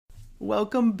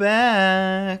Welcome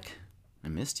back. I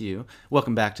missed you.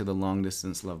 Welcome back to the Long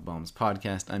Distance Love Bombs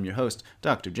podcast. I'm your host,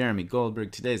 Dr. Jeremy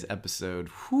Goldberg. Today's episode,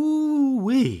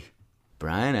 whoo-wee,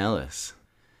 Bryan Ellis.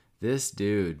 This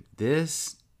dude,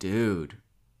 he's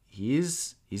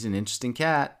an interesting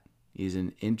cat. He's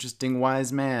an interesting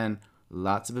wise man.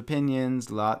 Lots of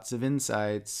opinions, lots of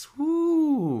insights.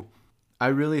 Woo! I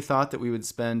really thought that we would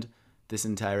spend this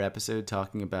entire episode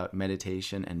talking about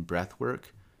meditation and breath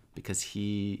work because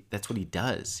that's what he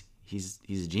does. He's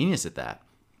a genius at that.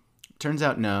 Turns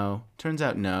out no.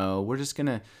 We're just going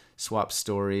to swap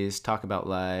stories, talk about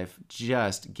life,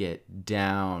 just get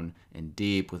down and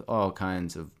deep with all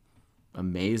kinds of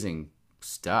amazing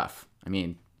stuff. I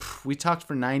mean, we talked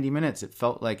for 90 minutes. It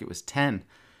felt like it was 10.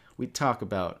 We talk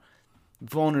about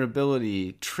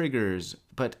vulnerability, triggers,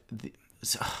 but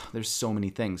there's so many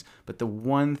things. But the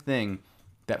one thing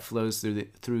that flows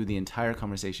through the entire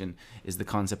conversation is the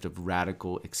concept of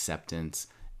radical acceptance.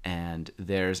 And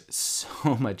there's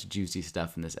so much juicy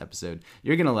stuff in this episode.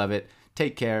 You're going to love it.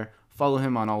 Take care. Follow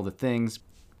him on all the things.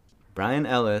 Bryan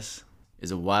Ellis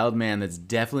is a wild man that's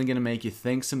definitely going to make you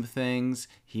think some things.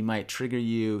 He might trigger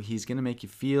you. He's going to make you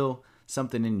feel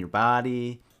something in your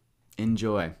body.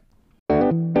 Enjoy.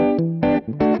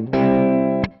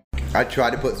 I try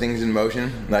to put things in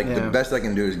motion. The best I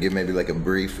can do is give maybe like a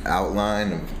brief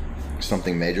outline of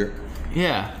something major.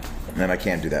 Yeah. And I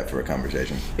can't do that for a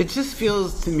conversation. It just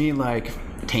feels to me like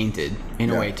tainted in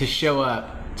a way to show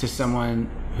up to someone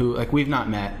who like we've not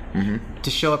met, to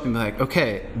show up and be like,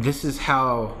 okay, this is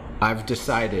how I've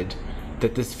decided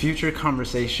that this future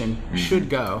conversation should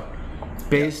go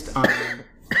based on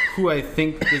who I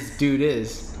think this dude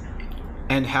is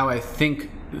and how I think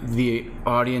the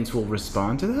audience will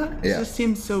respond to that. It just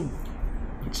seems so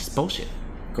just bullshit.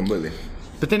 Completely.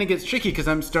 But then it gets tricky because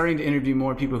I'm starting to interview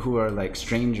more people who are like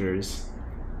strangers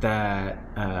that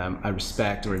I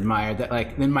respect or admire. That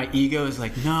like then my ego is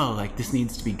like, no, like this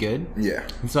needs to be good. Yeah.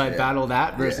 And so I battle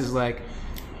that versus like,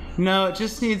 no, it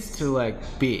just needs to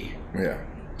like be. Yeah.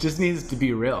 Just needs to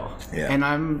be real. Yeah. And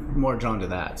I'm more drawn to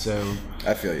that. So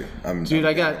I feel you.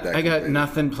 I got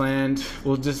nothing planned.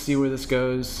 We'll just see where this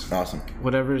goes. Awesome.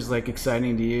 Whatever is like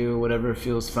exciting to you, whatever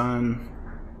feels fun.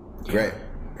 Great.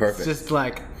 Perfect. It's just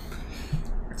like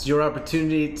it's your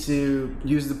opportunity to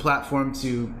use the platform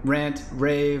to rant,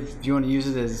 rave. If you want to use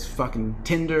it as fucking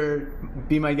Tinder,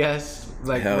 be my guest.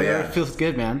 Like whatever feels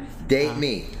good, man. Date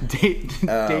me. Date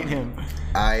him.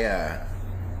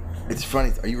 It's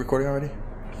funny. Are you recording already?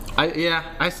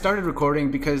 I started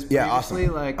recording because previously,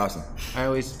 awesome. I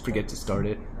always forget to start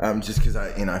it. Just because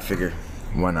I figure,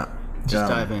 why not?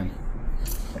 Just dive in.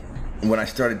 When I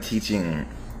started teaching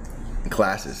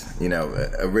classes,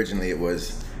 originally it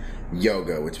was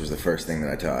yoga, which was the first thing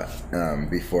that I taught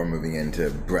before moving into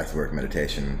breathwork,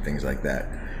 meditation, and things like that.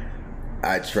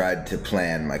 I tried to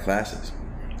plan my classes.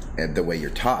 And the way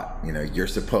you're taught, you're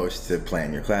supposed to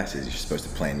plan your classes. You're supposed to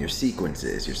plan your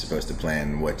sequences. You're supposed to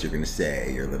plan what you're going to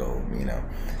say, your little,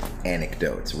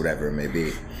 anecdotes, whatever it may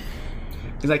be.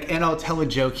 Like, and I'll tell a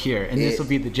joke here, and this will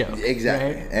be the joke.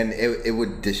 Exactly. Right? And it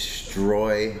would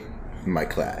destroy my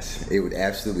class. It would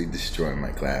absolutely destroy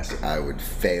my class. I would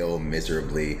fail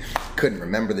miserably. Couldn't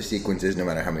remember the sequences no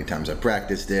matter how many times I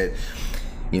practiced it.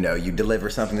 You deliver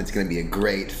something that's going to be a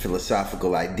great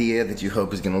philosophical idea that you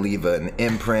hope is going to leave an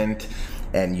imprint,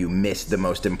 and you miss the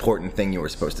most important thing you were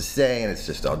supposed to say, and it's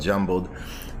just all jumbled.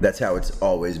 That's how it's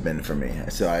always been for me.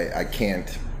 So I can't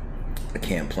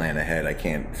plan ahead. I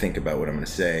can't think about what I'm going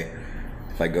to say.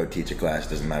 If I go teach a class,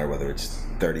 it doesn't matter whether it's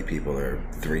 30 people or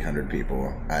 300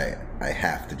 people. I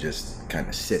have to just kind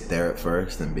of sit there at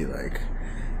first and be like,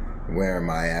 where am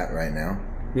I at right now?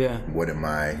 Yeah. What am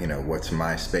I, what's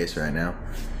my space right now?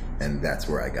 And that's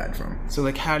where I got from. So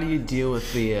like, how do you deal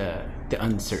with the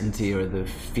uncertainty or the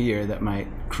fear that might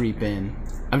creep in?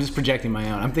 I'm just projecting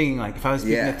my own. I'm thinking like, if I was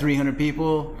speaking to 300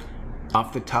 people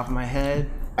off the top of my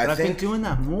head, but I've been doing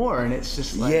that more, and it's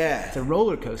just like, it's a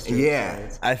roller coaster.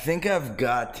 Yeah. I think I've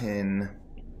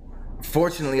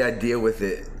fortunately I deal with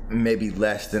it maybe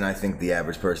less than I think the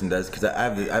average person does, because I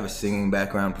have a singing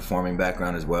background, performing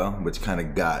background as well, which kind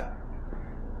of got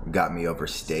me over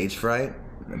stage fright.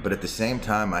 But at the same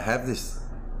time, I have this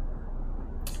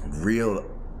real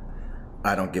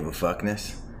I don't give a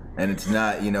fuckness, and it's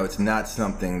not it's not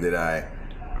something that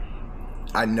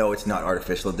I know it's not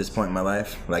artificial at this point in my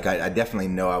life. Like I definitely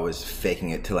know I was faking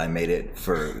it till I made it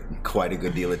for quite a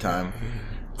good deal of time.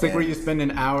 It's like where you spend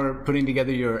an hour putting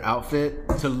together your outfit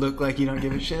to look like you don't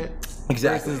give a shit.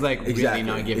 Exactly. Versus like really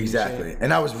not giving a shit.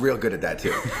 And I was real good at that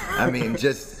too. I mean,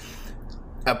 just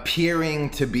appearing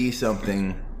to be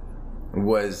something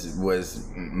was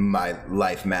my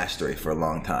life mastery for a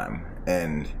long time,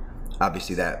 and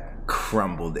obviously that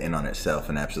crumbled in on itself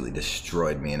and absolutely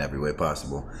destroyed me in every way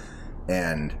possible.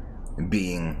 And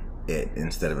being it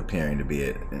instead of appearing to be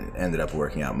it ended up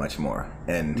working out much more.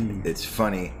 And it's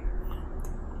funny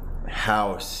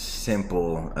how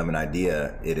simple of an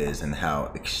idea it is and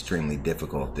how extremely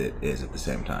difficult it is at the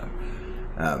same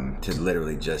time, to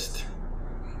literally just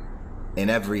in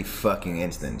every fucking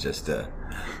instant just to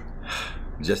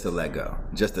let go,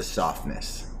 just a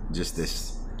softness, just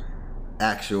this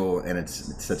actual, and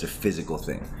it's such a physical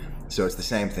thing. So it's the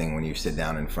same thing when you sit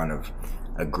down in front of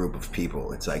a group of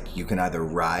people. It's like you can either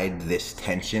ride this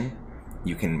tension,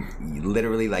 you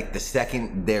literally, like the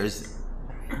second there's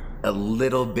a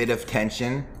little bit of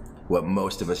tension, what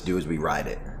most of us do is we ride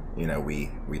it. You know, we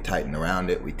tighten around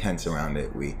it, we tense around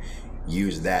it, we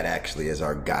use that actually as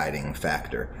our guiding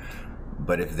factor.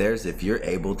 But if you're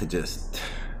able to just,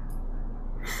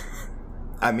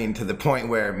 I mean, to the point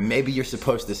where maybe you're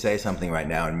supposed to say something right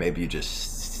now and maybe you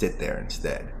just sit there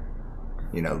instead,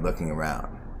 you know, looking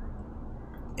around.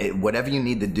 Whatever you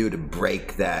need to do to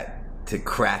break that, to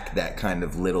crack that kind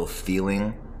of little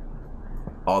feeling,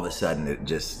 all of a sudden it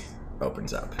just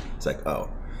opens up. It's like,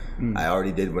 oh, I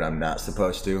already did what I'm not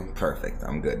supposed to. Perfect.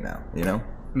 I'm good now, you know?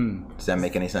 Does that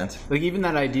make any sense? Like, even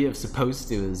that idea of supposed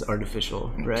to is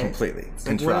artificial, right? Completely.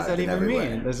 Like, what does that even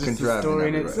mean? That's just a story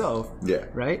in itself. Yeah.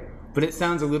 Right? But it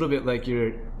sounds a little bit like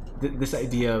this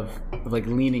idea of like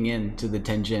leaning into the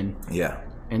tension. Yeah.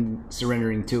 And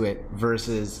surrendering to it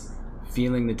versus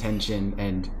feeling the tension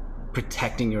and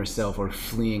protecting yourself or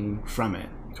fleeing from it.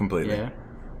 Completely.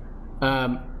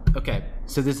 Yeah. Okay.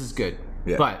 So this is good.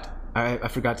 Yeah. But I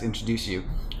forgot to introduce you.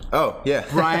 Oh, yeah.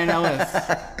 Bryan Ellis.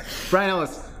 Bryan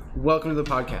Ellis, welcome to the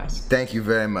podcast. Thank you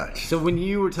very much. So when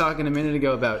you were talking a minute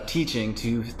ago about teaching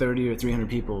to 30 or 300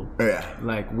 people,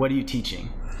 like, what are you teaching?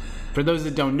 For those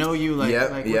that don't know you, what's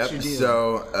your deal?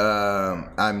 So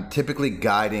I'm typically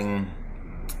guiding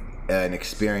an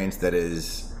experience that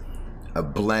is a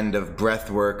blend of breath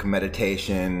work,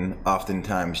 meditation,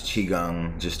 oftentimes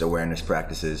qigong, just awareness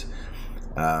practices.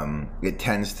 It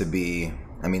tends to be,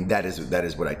 I mean, that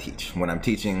is what I teach. When I'm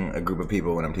teaching a group of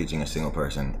people, when I'm teaching a single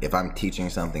person, if I'm teaching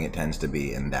something, it tends to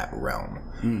be in that realm.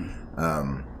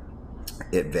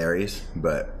 It varies,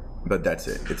 but that's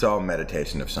it. It's all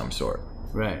meditation of some sort.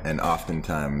 Right. And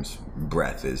oftentimes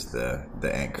breath is the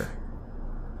anchor.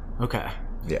 Okay.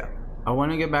 Yeah. I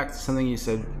want to get back to something you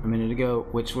said a minute ago,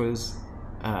 which was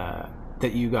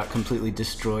that you got completely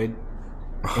destroyed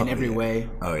in every way.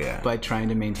 Oh, yeah. By trying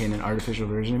to maintain an artificial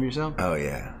version of yourself. Oh,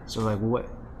 yeah. So, like, what?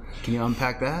 Can you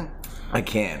unpack that? I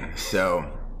can. So,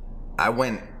 I'm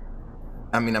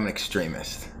an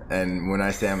extremist. And when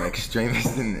I say I'm an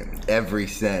extremist in every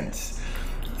sense,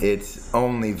 it's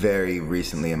only very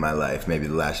recently in my life, maybe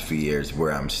the last few years,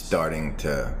 where I'm starting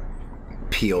to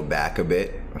peel back a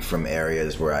bit from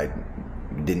areas where I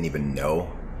didn't even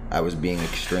know I was being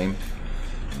extreme.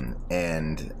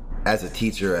 And as a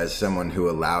teacher, as someone who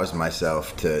allows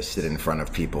myself to sit in front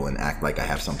of people and act like I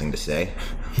have something to say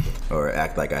or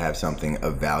act like I have something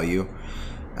of value,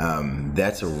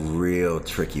 that's a real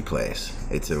tricky place.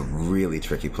 It's a really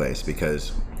tricky place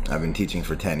because I've been teaching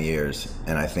for 10 years,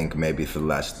 and I think maybe for the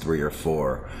last 3 or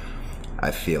 4,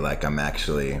 I feel like I'm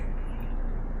actually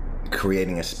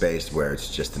creating a space where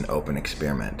it's just an open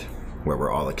experiment, where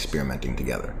we're all experimenting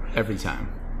together. Every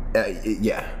time.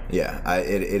 Yeah.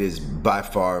 It is by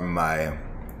far my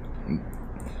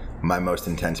most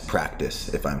intense practice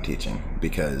if I'm teaching,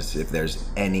 because if there's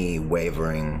any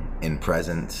wavering in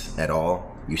presence at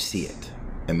all, you see it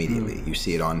immediately. You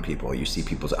see it on people. You see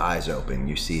people's eyes open.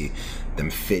 You see them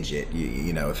fidget.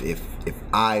 You know, if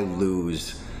I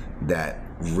lose that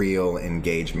real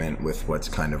engagement with what's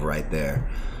kind of right there,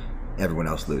 everyone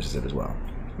else loses it as well.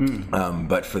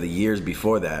 But for the years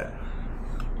before that,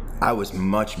 I was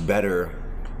much better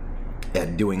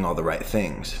at doing all the right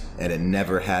things, and it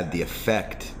never had the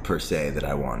effect per se that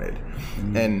I wanted.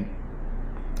 And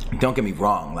don't get me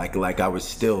wrong, like I was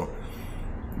still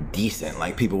decent.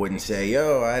 Like, people wouldn't say,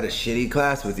 yo, I had a shitty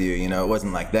class with you, you know, it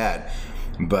wasn't like that.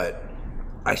 But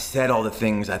I said all the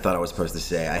things I thought I was supposed to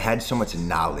say. I had so much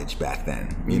knowledge back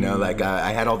then, you know, like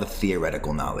I had all the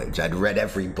theoretical knowledge. I'd read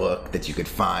every book that you could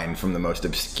find, from the most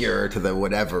obscure to the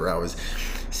whatever. I was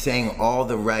saying all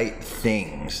the right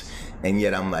things, and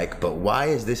yet I'm like, but why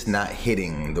is this not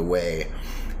hitting the way?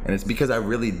 And it's because I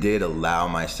really did allow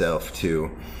myself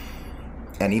to,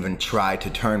 and even try to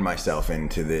turn myself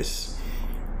into this,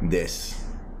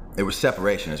 it was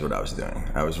separation is what I was doing.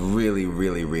 I was really,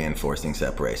 really reinforcing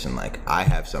separation. Like, I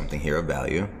have something here of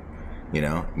value, You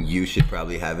know, you should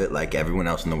probably have it like everyone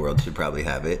else in the world should probably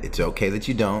have it. It's okay that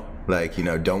you don't. Like, you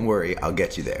know, don't worry, I'll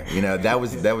get you there. You know, that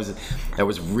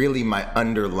was really my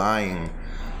underlying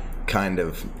kind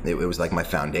of, it was like my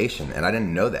foundation, and I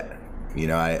didn't know that. You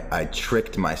know, I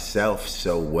tricked myself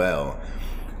so well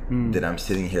that I'm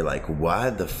sitting here like, why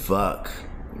the fuck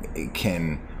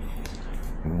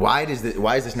why is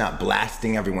this not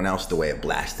blasting everyone else the way it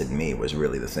blasted me, was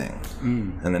really the thing.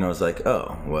 And then I was like,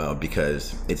 oh, well,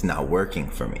 because it's not working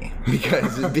for me.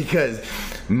 Because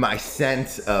my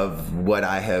sense of what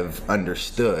I have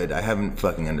understood, I haven't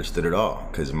fucking understood at all,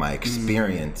 because my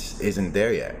experience isn't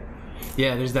there yet.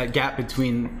 Yeah, there's that gap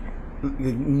between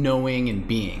knowing and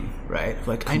being, right?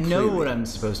 Like, completely. I know what I'm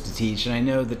supposed to teach, and I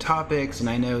know the topics, and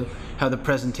I know how the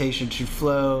presentation should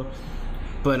flow,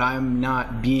 but I'm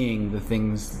not being the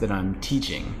things that I'm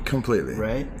teaching. Completely.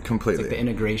 Right? Completely. It's like the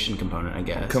integration component, I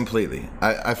guess. Completely.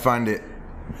 I find it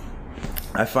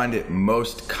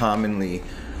most commonly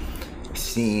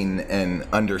seen and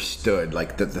understood,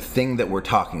 like the thing that we're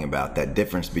talking about, that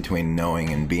difference between knowing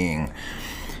and being,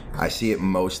 I see it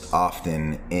most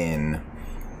often in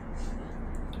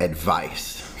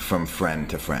advice from friend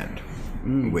to friend,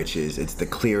 which is, it's the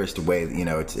clearest way, you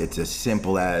know, it's as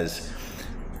simple as,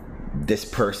 this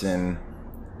person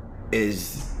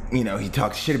is, you know, he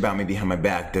talks shit about me behind my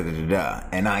back, da da da da,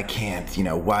 and I can't, you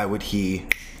know, why would he,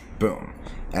 boom.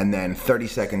 And then 30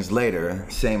 seconds later,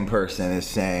 same person is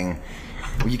saying,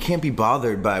 well, you can't be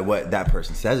bothered by what that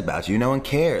person says about you. No one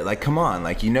cares. Like, come on,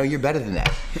 like, you know, you're better than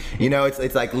that. You know,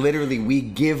 it's like literally we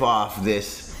give off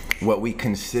this, what we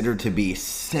consider to be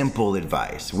simple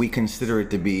advice. We consider it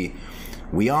to be,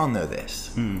 we all know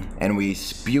this, and we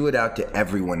spew it out to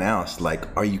everyone else like,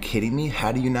 are you kidding me?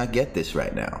 How do you not get this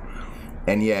right now?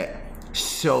 And yet,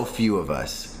 so few of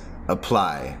us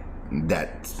apply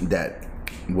that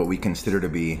what we consider to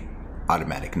be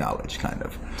automatic knowledge, kind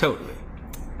of. Totally.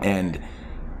 And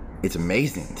it's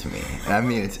amazing to me. I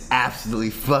mean, it's absolutely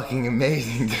fucking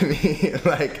amazing to me.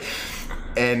 Like,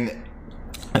 and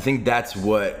I think that's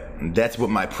what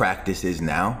my practice is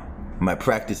now. My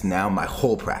practice now, my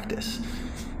whole practice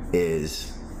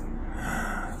is,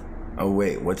 oh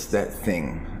wait, what's that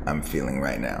thing I'm feeling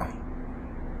right now?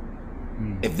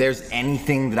 If there's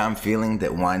anything that I'm feeling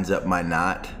that winds up my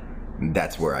knot,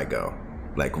 that's where I go.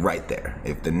 Like right there.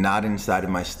 If the knot inside of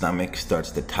my stomach starts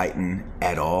to tighten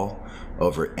at all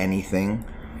over anything,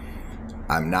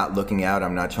 I'm not looking out,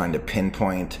 I'm not trying to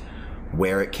pinpoint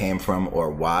where it came from or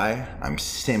why. I'm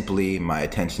simply, my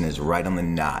attention is right on the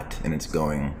knot, and it's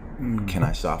going, can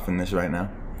I soften this right now?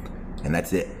 And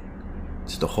that's it.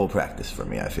 It's the whole practice for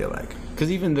me, I feel like.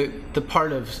 Because even the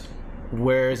part of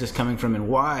where is this coming from and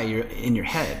why, you're in your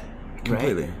head,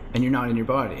 completely, right? And you're not in your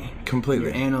body. Completely.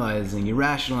 You're analyzing, you're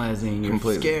rationalizing, you're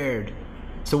completely scared.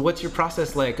 So what's your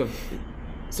process like of...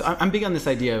 So I'm big on this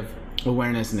idea of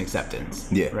awareness and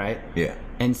acceptance. Yeah. Right? Yeah.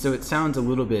 And so it sounds a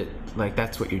little bit like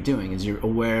that's what you're doing, is you're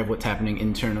aware of what's happening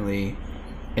internally,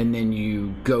 and then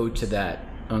you go to that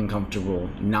uncomfortable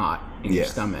knot in your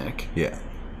stomach. Yeah.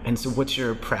 And so what's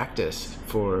your practice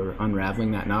for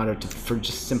unraveling that knot, or for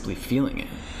just simply feeling it?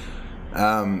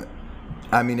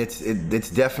 I mean, it's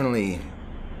definitely,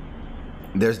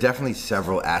 there's definitely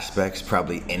several aspects,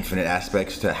 probably infinite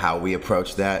aspects to how we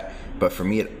approach that. But for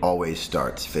me, it always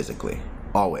starts physically.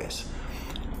 Always.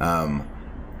 I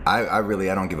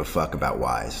don't give a fuck about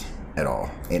whys at all.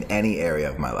 In any area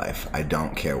of my life, I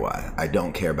don't care why. I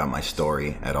don't care about my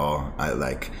story at all.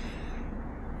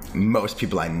 Most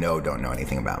people I know don't know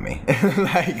anything about me.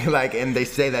 And they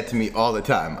say that to me all the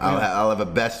time. I'll have a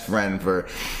best friend for,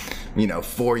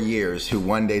 4 years who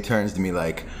one day turns to me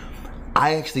like,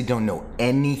 I actually don't know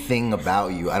anything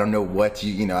about you. I don't know what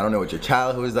I don't know what your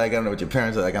childhood was like. I don't know what your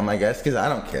parents are like. I'm like, that's because I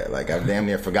don't care. Like, I've damn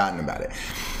near forgotten about it.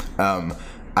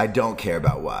 I don't care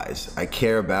about whys. I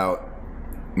care about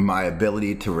my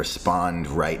ability to respond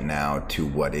right now to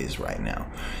what is right now.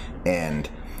 And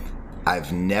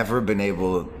I've never been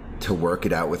able to work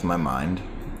it out with my mind.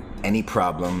 Any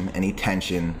problem, any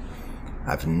tension,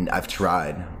 I've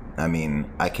tried. I mean,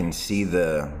 I can see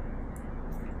the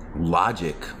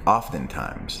logic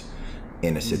oftentimes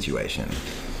in a situation,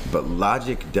 but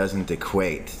logic doesn't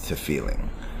equate to feeling.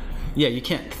 Yeah, you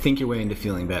can't think your way into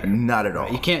feeling better. Not at all.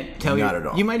 Right? You can't tell Not at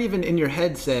all. You might even in your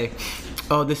head say,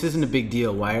 oh, this isn't a big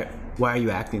deal. Why are you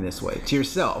acting this way? To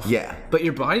yourself. Yeah. But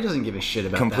your body doesn't give a shit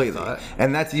about completely. That thought.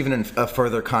 And that's even a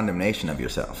further condemnation of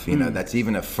yourself. That's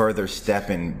even a further step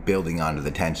in building onto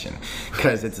the tension.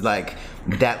 Because it's like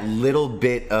that little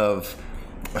bit of...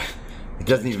 It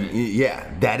doesn't even, yeah,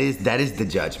 that is the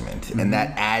judgment. And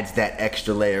that adds that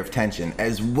extra layer of tension,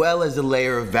 as well as a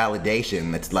layer of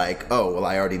validation that's like, oh, well,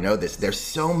 I already know this. There's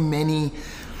so many,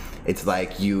 it's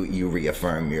like you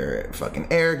reaffirm your fucking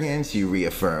arrogance, you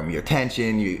reaffirm your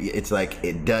tension, it's like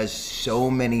it does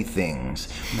so many things.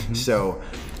 So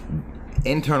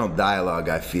internal dialogue,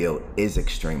 I feel, is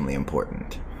extremely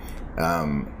important.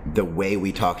 The way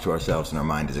we talk to ourselves in our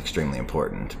mind is extremely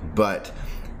important. But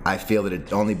I feel that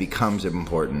it only becomes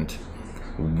important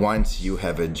once you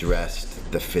have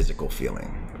addressed the physical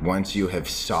feeling. Once you have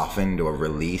softened or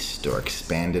released or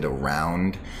expanded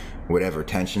around whatever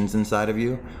tension's inside of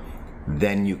you,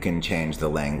 then you can change the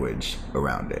language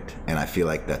around it. And I feel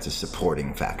like that's a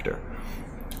supporting factor.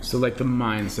 So like the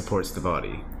mind supports the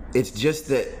body. It's just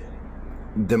that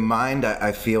the mind,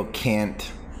 I feel,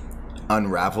 can't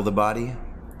unravel the body,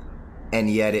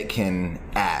 and yet it can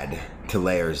add to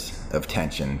layers of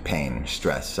tension, pain,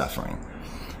 stress, suffering.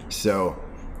 So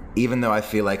even though I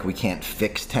feel like we can't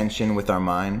fix tension with our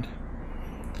mind,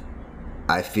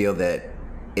 I feel that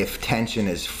if tension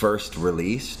is first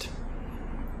released,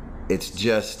 it's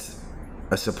just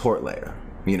a support layer,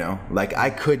 you know? Like, I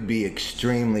could be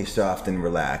extremely soft and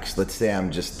relaxed. Let's say I'm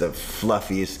just the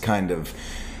fluffiest, kind of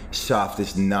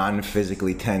softest,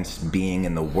 non-physically tense being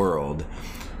in the world,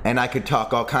 and I could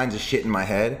talk all kinds of shit in my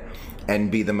head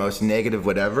and be the most negative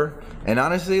whatever, and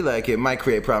honestly, like, it might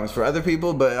create problems for other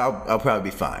people, but I'll probably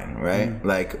be fine, right?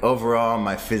 Like, overall,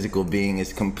 my physical being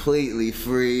is completely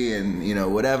free and, you know,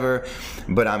 whatever,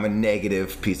 but I'm a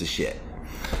negative piece of shit.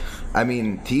 I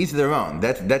mean, to each their own.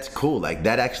 That's cool. Like,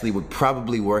 that actually would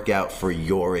probably work out for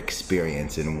your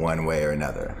experience in one way or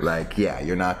another. Like, yeah,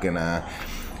 you're not gonna,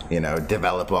 you know,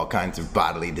 develop all kinds of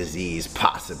bodily disease,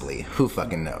 possibly. Who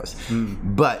fucking knows?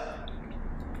 But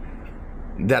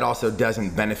that also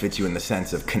doesn't benefit you in the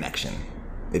sense of connection.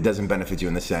 It doesn't benefit you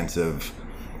in the sense of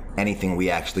anything we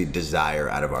actually desire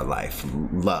out of our life.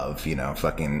 Love, you know,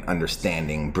 fucking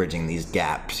understanding, bridging these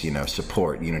gaps, you know,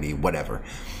 support, unity, whatever.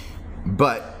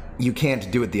 But you can't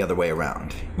do it the other way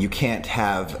around. You can't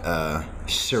have a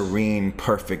serene,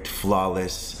 perfect,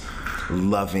 flawless,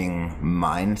 loving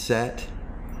mindset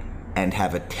and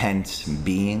have a tense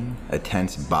being, a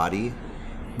tense body,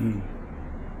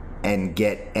 and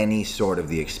get any sort of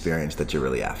the experience that you're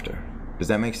really after. Does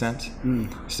that make sense?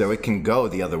 So it can go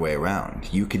the other way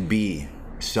around. You could be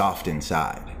soft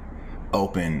inside,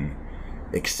 open,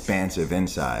 expansive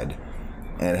inside,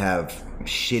 and have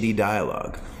shitty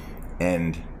dialogue.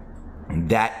 And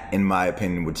that, in my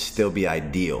opinion, would still be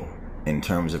ideal in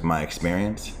terms of my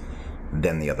experience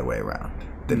than the other way around.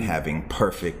 Than having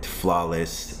perfect,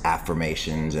 flawless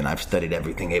affirmations, and I've studied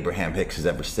everything Abraham Hicks has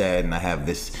ever said, and I have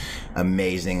this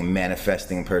amazing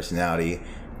manifesting personality,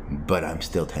 but I'm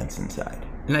still tense inside.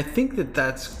 And I think that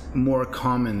that's more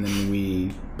common than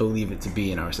we believe it to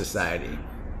be in our society.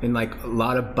 And like a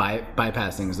lot of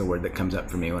bypassing is the word that comes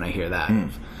up for me when I hear that.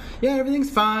 Yeah, everything's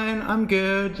fine. I'm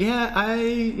good. Yeah,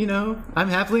 I'm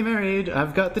happily married.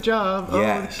 I've got the job.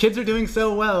 Yes. Oh, the kids are doing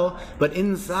so well. But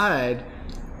inside,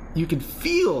 you can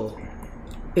feel,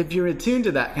 if you're attuned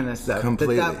to that kind of stuff,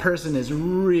 that person is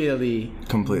really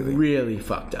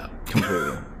fucked up.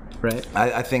 Completely. Right?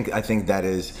 I think that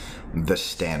is the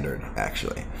standard,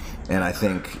 actually. And I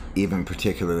think even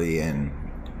particularly in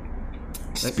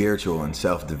spiritual and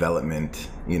self-development,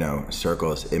 you know,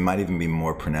 circles, it might even be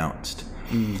more pronounced.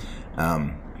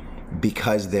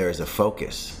 Because there's a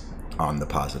focus on the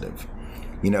positive.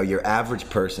 You know, your average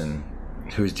person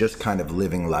who's just kind of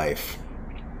living life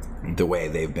the way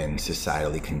they've been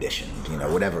societally conditioned, you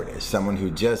know, whatever it is, someone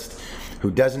who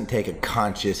doesn't take a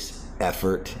conscious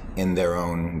effort in their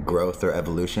own growth or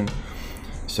evolution.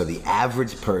 So the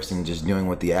average person just doing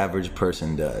what the average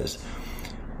person does,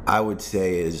 I would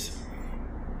say, is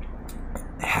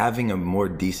having a more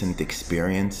decent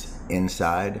experience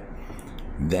inside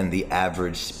than the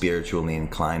average spiritually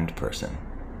inclined person.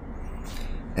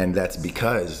 And that's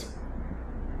because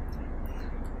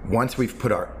once we've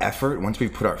put our effort, once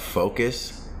we've put our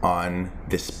focus on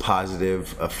this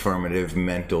positive, affirmative,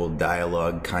 mental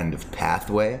dialogue kind of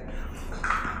pathway,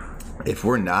 if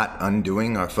we're not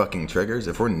undoing our fucking triggers,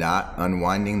 if we're not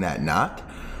unwinding that knot,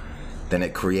 then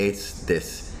it creates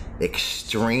this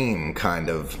extreme kind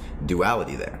of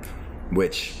duality there,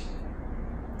 which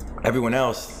everyone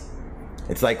else,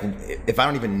 it's like, if I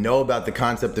don't even know about the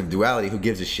concept of duality, who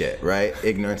gives a shit, right?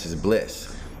 Ignorance is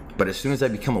bliss. But as soon as I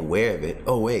become aware of it,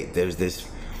 oh wait, there's this,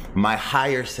 my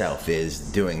higher self is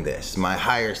doing this. My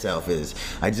higher self is,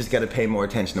 I just got to pay more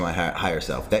attention to my higher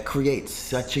self. That creates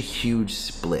such a huge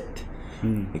split.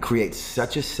 It creates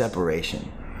such a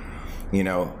separation. You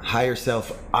know, higher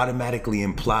self automatically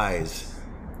implies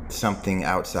something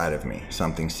outside of me,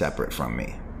 something separate from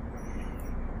me.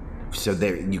 So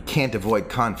there, you can't avoid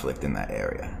conflict in that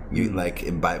area. You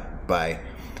like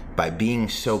by being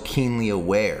so keenly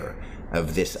aware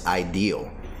of this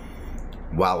ideal,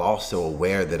 while also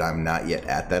aware that I'm not yet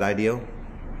at that ideal,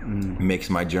 makes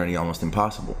my journey almost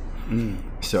impossible.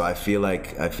 So I feel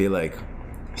like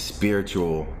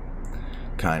spiritual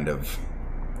kind of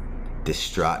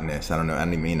distraughtness, I don't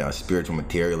even mean spiritual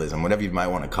materialism, whatever you might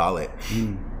want to call it.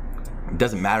 It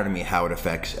doesn't matter to me how it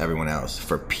affects everyone else.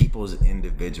 For people's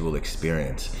individual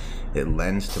experience, it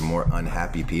lends to more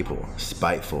unhappy people,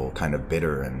 spiteful, kind of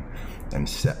bitter and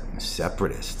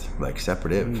separatist, like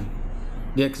separative.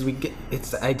 Yeah, because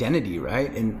it's the identity,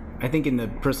 right? And I think in the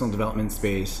personal development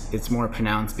space, it's more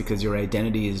pronounced because your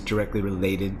identity is directly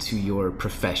related to your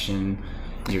profession.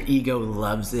 Your ego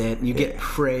loves it. You get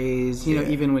praise. You know,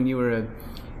 even when you were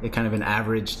a kind of an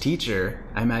average teacher,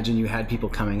 I imagine you had people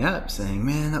coming up saying,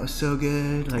 "Man, that was so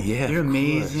good. Like, you're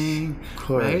amazing." Of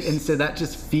course. Right? And so that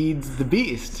just feeds the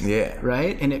beast. Yeah.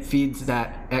 Right? And it feeds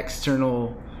that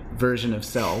external version of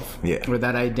self, or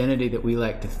that identity that we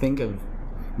like to think of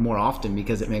more often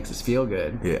because it makes us feel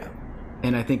good. Yeah.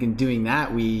 And I think in doing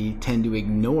that, we tend to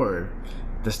ignore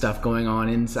the stuff going on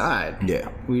inside. Yeah.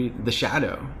 The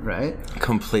shadow, right?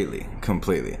 Completely.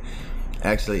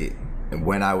 Actually,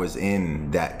 when I was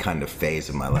in that kind of phase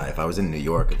of my life, I was in New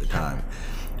York at the time.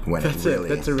 That's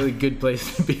a really good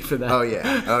place to be for that. Oh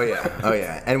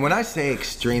yeah. And when I say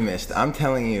extremist, I'm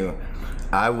telling you,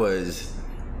 I was,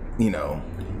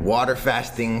 water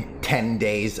fasting 10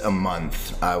 days a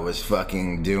month. I was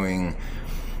fucking doing,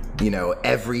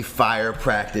 every fire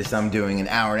practice. I'm doing an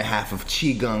hour and a half of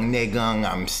qigong,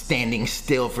 neigong. I'm standing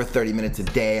still for 30 minutes a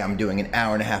day. I'm doing an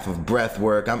hour and a half of breath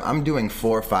work. I'm doing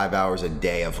 4 or 5 hours a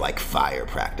day of like fire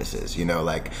practices.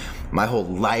 Like my whole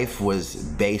life was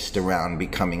based around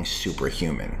becoming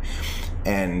superhuman.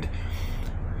 And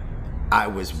I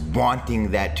was wanting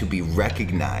that to be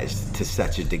recognized to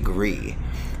such a degree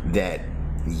that,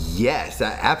 yes,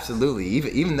 absolutely.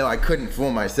 Even though I couldn't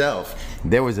fool myself,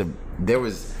 there was a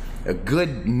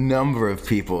good number of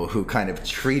people who kind of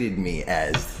treated me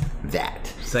as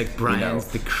that. It's like Bryan's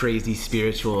the crazy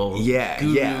spiritual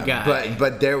guru guy.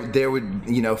 But there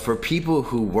would, for people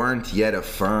who weren't yet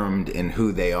affirmed in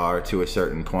who they are to a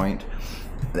certain point,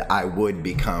 I would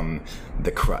become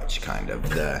the crutch, kind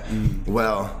of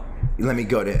let me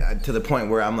go to the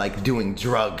point where I'm like doing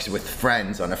drugs with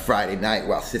friends on a Friday night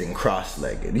while sitting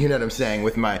cross-legged. You know what I'm saying?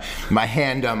 With my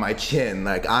hand on my chin,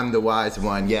 like I'm the wise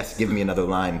one. Yes, give me another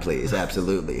line, please.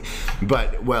 Absolutely.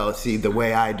 But see, the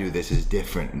way I do this is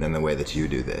different than the way that you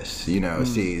do this. See,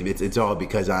 it's all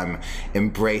because I'm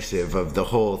embracive of the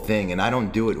whole thing, and I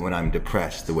don't do it when I'm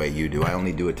depressed the way you do. I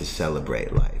only do it to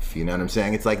celebrate life. You know what I'm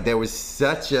saying? It's like there was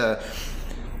such a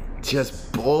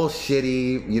just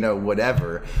bullshitty,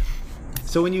 whatever.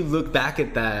 So when you look back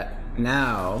at that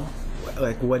now,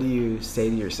 like, what do you say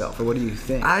to yourself, or what do you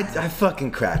think? I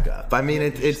fucking crack up. I mean,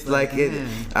 it's like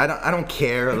I don't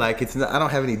care. Like I don't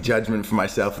have any judgment for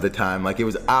myself at the time. Like it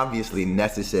was obviously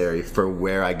necessary for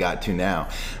where I got to now,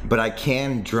 but I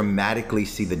can dramatically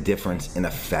see the difference in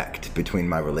effect between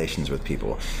my relations with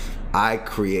people. I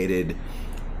created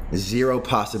 0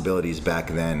 possibilities back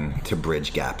then to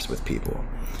bridge gaps with people.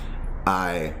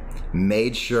 I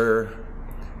made sure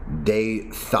they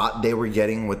thought they were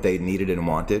getting what they needed and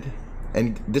wanted.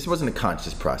 And this wasn't a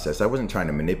conscious process. I wasn't trying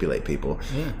to manipulate people.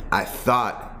 Yeah. I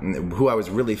thought who I was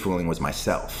really fooling was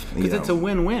myself. Because it's a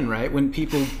win-win, right? When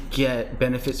people get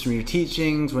benefits from your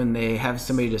teachings, when they have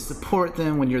somebody to support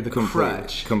them, when you're the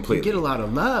crutch. Completely. You get a lot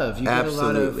of love. You get a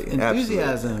lot of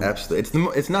enthusiasm.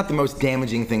 Absolutely. It's not the most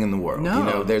damaging thing in the world.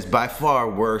 No. There's by far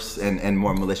worse and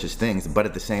more malicious things. But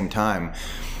at the same time,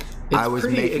 I was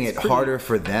making it harder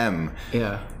for them.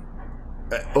 Yeah.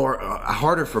 Or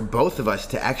harder for both of us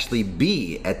to actually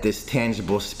be at this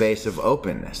tangible space of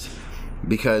openness,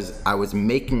 because I was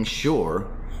making sure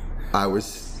I was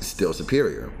still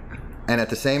superior, and at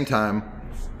the same time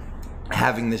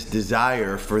having this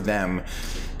desire for them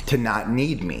to not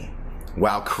need me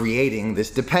while creating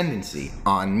this dependency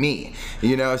on me,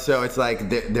 so it's like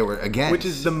there were, again, which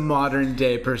is the modern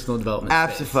day personal development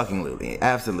absolutely,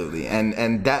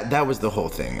 and that was the whole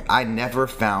thing. I never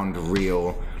found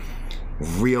real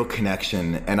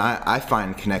connection, and I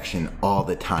find connection all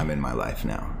the time in my life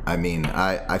now. I mean,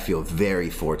 I feel very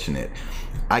fortunate.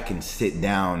 I can sit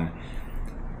down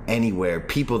anywhere,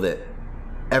 people that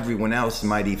everyone else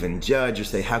might even judge or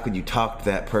say, how could you talk to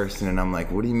that person? And I'm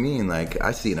like, what do you mean? Like,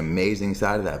 I see an amazing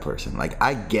side of that person. Like,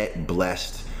 I get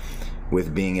blessed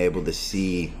with being able to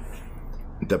see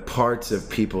the parts of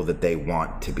people that they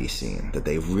want to be seen, that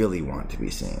they really want to be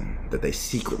seen, that they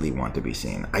secretly want to be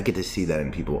seen. I get to see that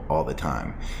in people all the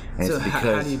time. And So it's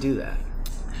because, how do you do that?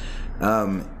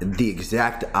 the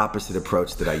exact opposite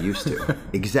approach that I used to.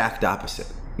 Exact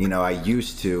opposite. You know, I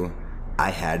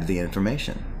had the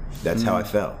information. That's how I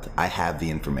felt. I have the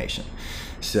information.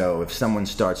 So if someone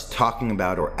starts talking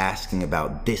about or asking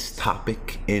about this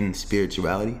topic in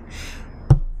spirituality,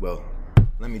 well,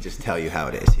 let me just tell you how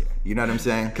it is here. You know what I'm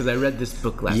saying? Because I read this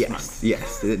book last month.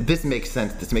 Yes. This makes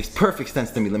sense. This makes perfect sense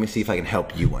to me. Let me see if I can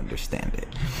help you understand it.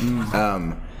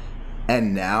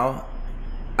 And now,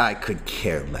 I could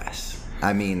care less.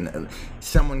 I mean,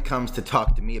 someone comes to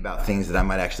talk to me about things that I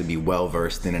might actually be well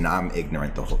versed in, and I'm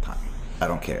ignorant the whole time. I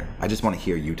don't care. I just want to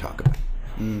hear you talk about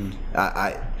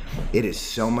it. It is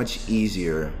so much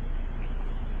easier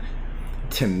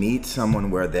to meet someone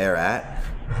where they're at,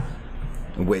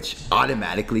 which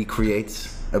automatically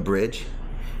creates a bridge,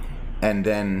 and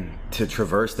then to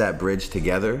traverse that bridge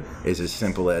together is as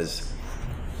simple as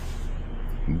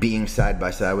being side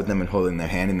by side with them and holding their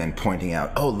hand and then pointing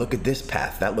out, oh, look at this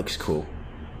path, that looks cool.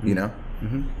 You know?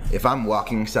 If I'm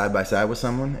walking side by side with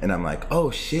someone and I'm like,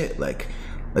 oh shit, like,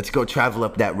 let's go travel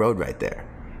up that road right there.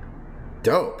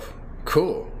 Dope.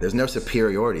 Cool. There's no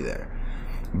superiority there.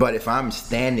 But if I'm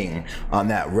standing on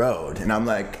that road and I'm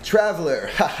like, traveler,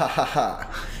 ha ha ha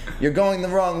ha, you're going the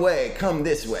wrong way, come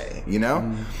this way, you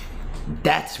know?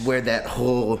 That's where that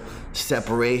whole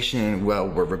separation, well,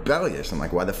 we're rebellious. I'm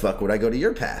like, why the fuck would I go to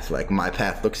your path? Like, my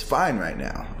path looks fine right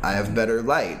now. I have better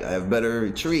light. I have better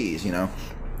trees, you know?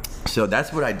 So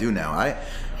that's what I do now.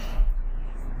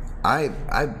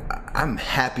 I'm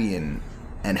happy and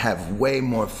have way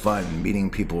more fun meeting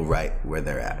people right where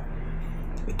they're at.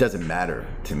 It doesn't matter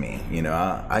to me, you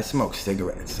know. I smoke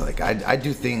cigarettes. Like, I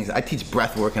do things. I teach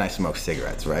breath work and I smoke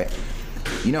cigarettes, right?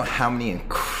 You know how many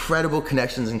incredible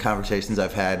connections and conversations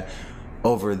I've had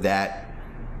over that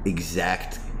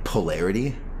exact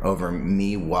polarity, over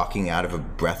me walking out of a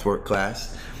breathwork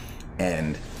class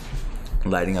and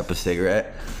lighting up a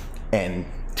cigarette, and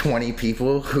 20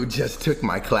 people who just took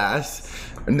my class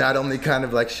not only kind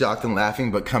of like shocked and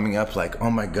laughing, but coming up like, oh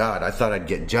my God, I thought I'd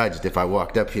get judged if I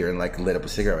walked up here and like lit up a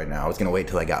cigarette right now. I was gonna wait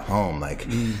till I got home. Like,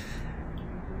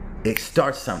 it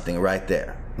starts something right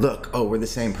there. Look, oh, we're the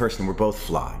same person. We're both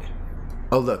flawed.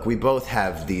 Oh, look, we both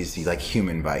have these like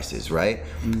human vices, right?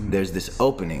 There's this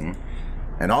opening,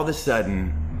 and all of a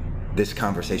sudden, this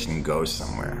conversation goes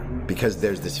somewhere because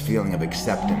there's this feeling of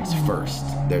acceptance first.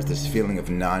 There's this feeling of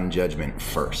non-judgment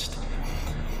first.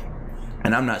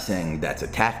 And I'm not saying that's a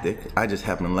tactic. I just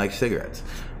happen to like cigarettes.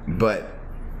 But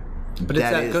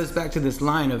that goes back to this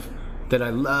line of that I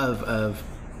love of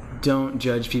don't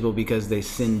judge people because they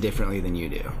sin differently than you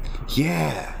do.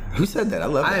 Yeah. Who said that? I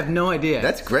love that. I have no idea.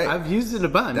 That's great. I've used it a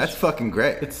bunch. That's fucking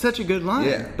great. It's such a good line.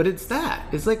 Yeah. But it's that.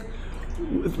 It's like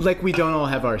we don't all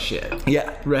have our shit.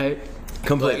 Yeah. Right?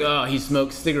 Completely. Like, oh, he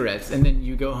smokes cigarettes, and then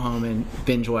you go home and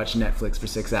binge watch Netflix for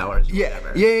 6 hours. Or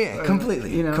whatever. Yeah.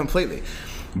 Completely. You know? Completely.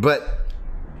 But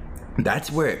that's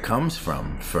where it comes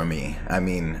from for me. I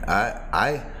mean,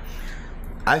 I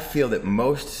feel that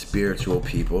most spiritual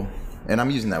people, and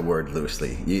I'm using that word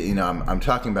loosely, you know, I'm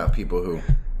talking about people who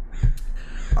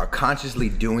are consciously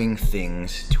doing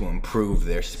things to improve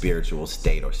their spiritual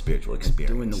state or spiritual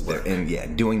experience. Doing the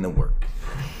work. Doing the work.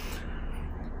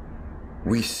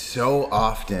 We so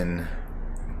often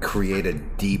create a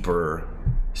deeper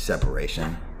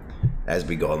separation as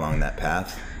we go along that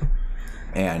path.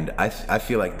 And I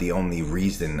feel like the only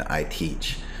reason I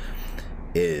teach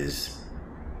is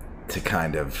to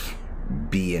kind of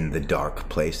be in the dark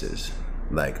places,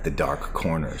 like the dark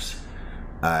corners.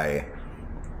 I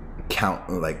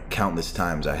countless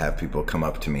times I have people come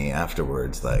up to me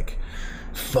afterwards like,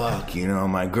 fuck, you know,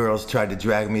 my girls tried to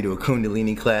drag me to a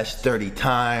Kundalini class 30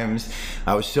 times.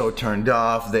 I was so turned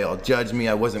off. They all judged me.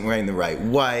 I wasn't wearing the right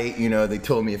white. You know, they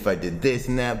told me if I did this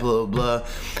and that, blah, blah.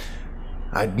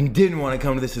 I didn't want to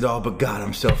come to this at all, but God,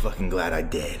 I'm so fucking glad I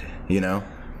did, you know?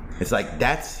 It's like,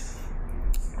 I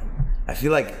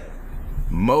feel like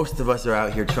most of us are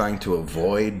out here trying to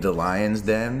avoid the lion's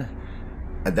den,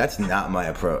 and that's not my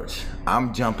approach.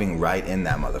 I'm jumping right in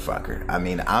that motherfucker. I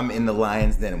mean, I'm in the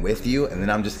lion's den with you, and then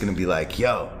I'm just gonna be like,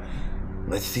 yo,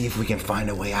 let's see if we can find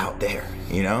a way out there,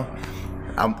 you know?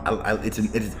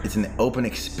 It's an open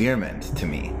experiment to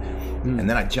me. And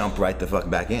then I jump right the fuck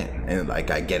back in. And like,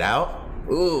 I get out,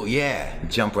 ooh, yeah,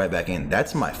 jump right back in.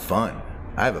 That's my fun.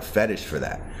 I have a fetish for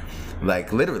that.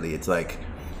 Like, literally, it's like,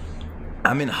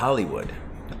 I'm in Hollywood.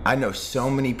 I know so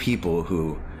many people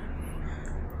who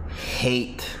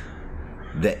hate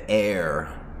the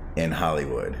air in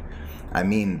Hollywood. I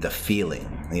mean the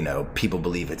feeling. You know, people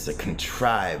believe it's a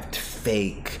contrived,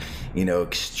 fake, you know,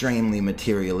 extremely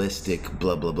materialistic,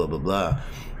 blah, blah, blah, blah, blah.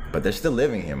 But they're still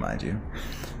living here, mind you.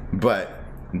 But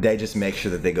they just make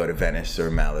sure that they go to Venice or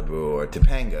Malibu or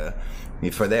Topanga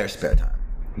for their spare time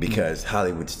because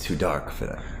Hollywood's too dark for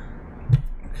them.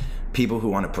 People who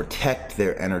want to protect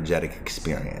their energetic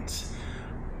experience.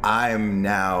 I'm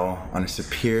now on a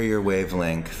superior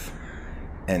wavelength,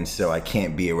 and so I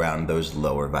can't be around those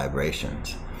lower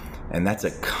vibrations. And that's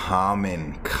a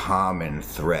common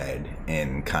thread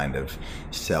in kind of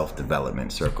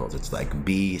self-development circles. It's like,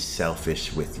 be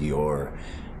selfish with your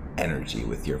energy,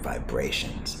 with your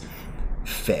vibrations.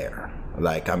 Fair.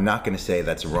 Like, I'm not going to say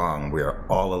that's wrong. We're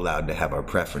all allowed to have our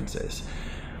preferences.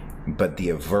 But the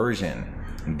aversion,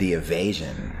 the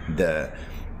evasion, the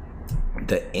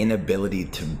inability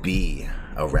to be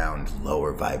around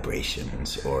lower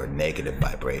vibrations or negative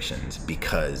vibrations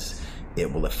because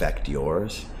it will affect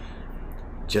yours,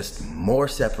 just more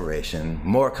separation,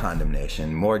 more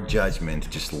condemnation, more judgment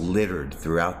just littered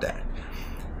throughout that.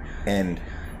 And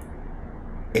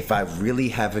if I really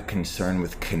have a concern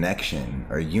with connection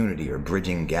or unity or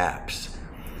bridging gaps,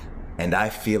 and I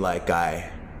feel like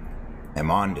I am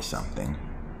onto something,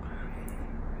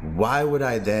 why would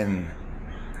I then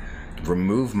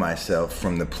remove myself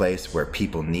from the place where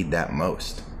people need that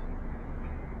most?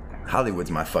 Hollywood's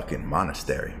my fucking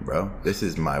monastery, bro. This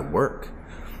is my work.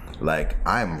 Like,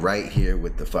 I'm right here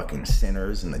with the fucking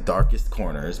sinners in the darkest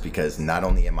corners because not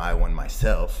only am I one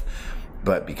myself,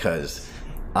 but because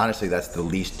honestly, that's the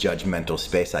least judgmental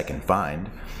space I can find.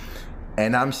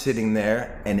 And I'm sitting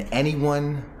there, and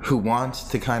anyone who wants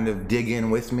to kind of dig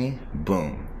in with me,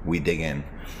 boom, we dig in.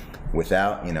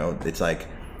 Without, you know, it's like,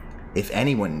 if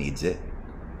anyone needs it,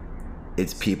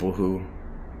 it's people who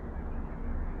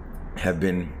have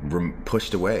been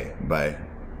pushed away by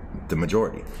the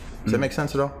majority. Does that make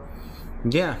sense at all?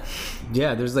 Yeah,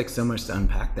 there's like so much to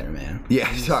unpack there, man. Yeah,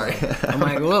 sorry. I'm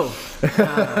like, whoa.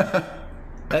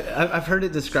 I've heard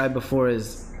it described before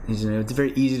as, you know, it's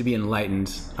very easy to be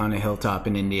enlightened on a hilltop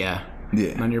in India.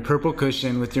 Yeah. On your purple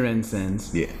cushion with your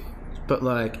incense. Yeah. But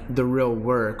like the real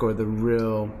work or the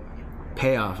real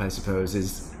payoff, I suppose,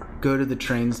 is go to the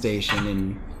train station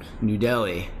in New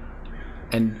Delhi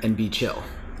and be chill.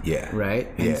 Yeah. Right?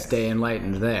 And stay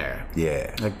enlightened there.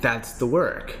 Yeah. Like, that's the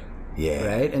work. Yeah.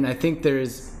 Right? And I think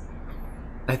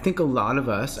a lot of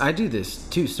us, I do this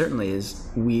too, certainly, is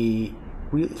we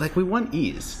want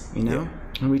ease, you know? Yeah.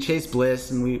 And we chase bliss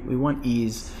and we want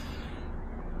ease.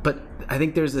 But I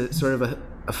think there's a sort of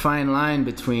a fine line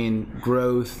between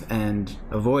growth and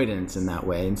avoidance in that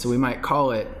way. And so we might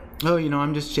call it, oh, you know,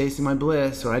 I'm just chasing my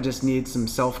bliss, or I just need some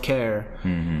self-care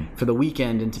for the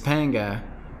weekend in Topanga.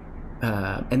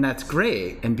 And that's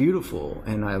great and beautiful,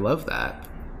 and I love that.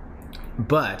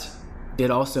 But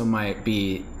it also might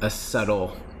be a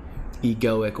subtle,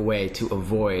 egoic way to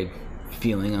avoid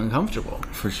feeling uncomfortable.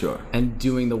 For sure. And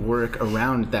doing the work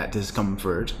around that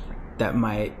discomfort that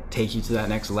might take you to that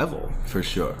next level. For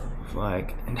sure.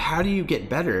 Like, and how do you get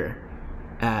better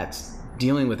at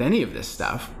dealing with any of this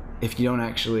stuff if you don't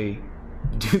actually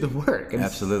do the work and,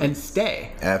 absolutely, and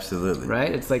stay? Absolutely.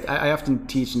 Right? It's like, I often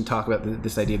teach and talk about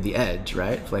this idea of the edge,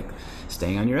 right? Like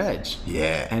staying on your edge.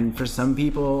 Yeah. And for some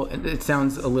people, it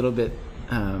sounds a little bit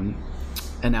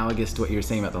analogous to what you were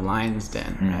saying about the lion's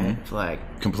den, right? It's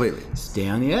like, completely stay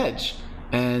on the edge.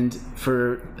 And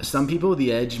for some people,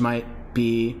 the edge might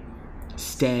be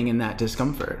staying in that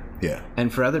discomfort. Yeah.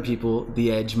 And for other people,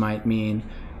 the edge might mean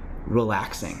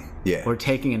relaxing. Yeah. Or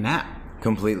taking a nap.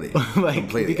 Completely.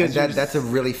 Completely. Because that's a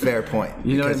really fair point.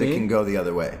 You know what I mean? Because it can go the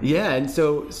other way. Yeah. And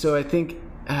so I think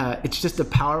it's just a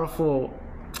powerful.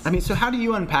 I mean, so how do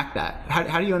you unpack that?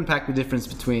 How do you unpack the difference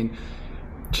between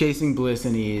chasing bliss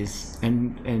and ease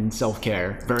and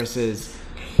self-care versus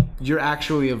you're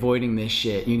actually avoiding this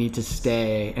shit, you need to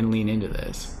stay and lean into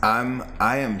this?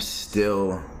 I'm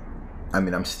still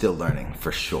learning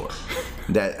for sure.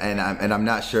 I'm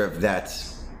not sure if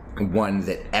that's one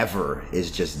that ever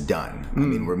is just done. I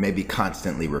mean, we're maybe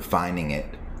constantly refining it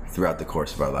throughout the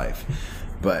course of our life.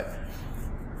 But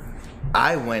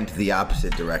I went the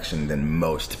opposite direction than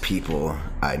most people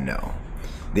I know.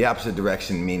 The opposite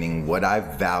direction meaning what I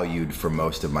valued for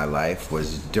most of my life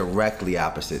was directly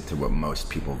opposite to what most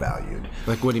people valued.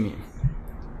 Like, what do you mean?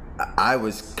 I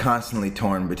was constantly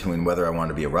torn between whether I wanted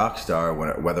to be a rock star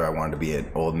or whether I wanted to be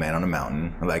an old man on a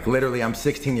mountain. Like, literally, I'm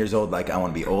 16 years old. Like, I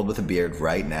want to be old with a beard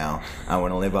right now. I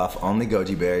want to live off only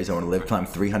goji berries. I want to climb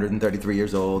 333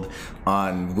 years old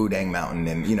on Wudang Mountain.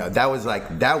 And, you know, that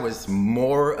was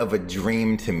more of a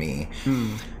dream to me.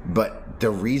 But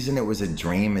the reason it was a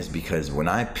dream is because when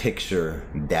I picture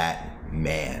that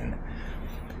man,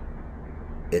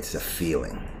 it's a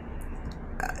feeling.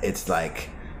 It's like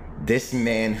this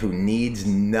man who needs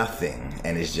nothing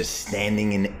and is just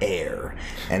standing in air,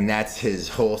 and that's his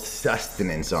whole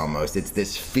sustenance almost. It's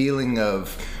this feeling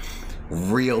of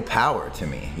real power to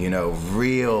me,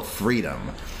 real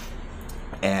freedom.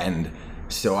 And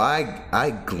so I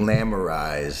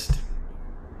glamorized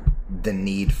the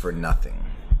need for nothing,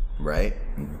 right?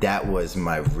 That was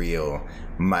my real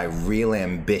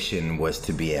ambition, was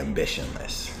to be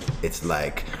ambitionless. It's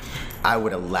like I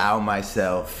would allow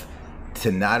myself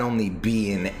to not only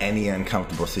be in any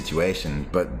uncomfortable situation,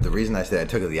 but the reason I say I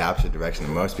took it the opposite direction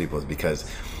than most people is because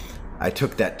I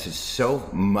took that to so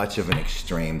much of an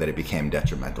extreme that it became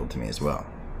detrimental to me as well.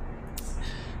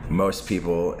 Most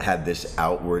people had this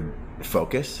outward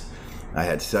focus. I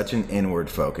had such an inward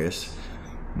focus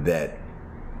that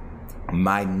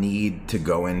my need to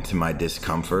go into my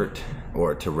discomfort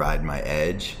or to ride my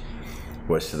edge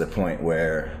was to the point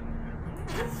where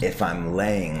if I'm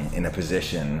laying in a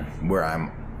position where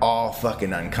I'm all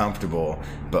fucking uncomfortable,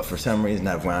 but for some reason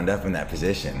I've wound up in that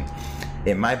position,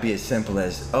 it might be as simple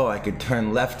as, oh, I could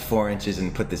turn left 4 inches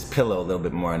and put this pillow a little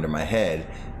bit more under my head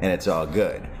and it's all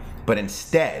good. But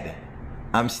instead,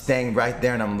 I'm staying right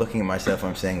there and I'm looking at myself,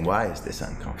 I'm saying, why is this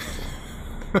uncomfortable?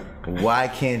 Why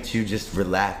can't you just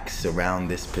relax around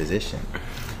this position?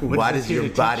 Why does your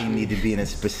body need to be in a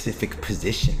specific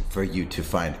position for you to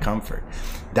find comfort?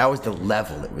 That was the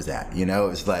level it was at, It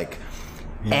was like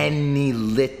any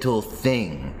little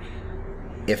thing.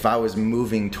 If I was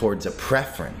moving towards a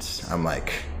preference, I'm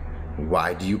like,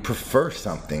 why do you prefer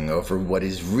something over what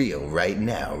is real right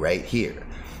now, right here?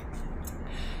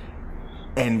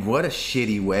 And what a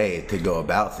shitty way to go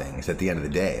about things at the end of the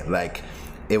day. Like,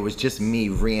 it was just me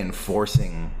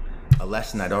reinforcing a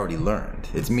lesson I'd already learned.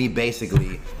 It's me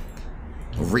basically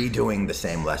redoing the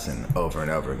same lesson over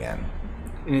and over again.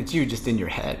 And it's you just in your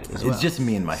head as well. It's just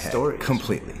me in my head. Stories.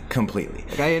 Completely.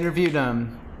 Like, I interviewed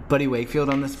Buddy Wakefield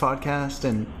on this podcast,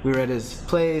 and we were at his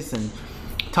place and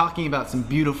talking about some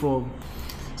beautiful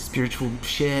spiritual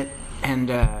shit, and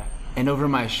over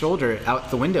my shoulder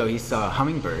out the window he saw a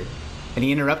hummingbird, and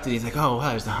he interrupted. He's like, oh wow,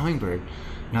 there's a hummingbird.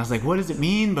 And I was like, what does it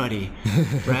mean, buddy?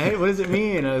 Right? What does it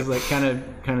mean? And I was like kind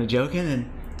of joking,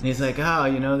 and he's like,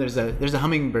 oh, there's a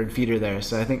hummingbird feeder there,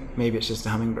 so I think maybe it's just a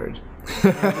hummingbird.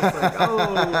 And I'm just like,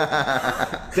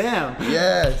 oh, damn.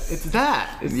 Yes. It's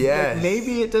that. It's yes. Like,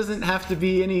 maybe it doesn't have to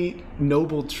be any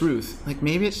noble truth. Like,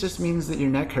 maybe it just means that your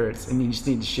neck hurts and you just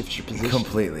need to shift your position.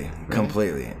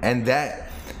 Completely. And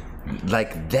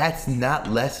that's not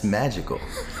less magical.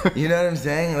 You know what I'm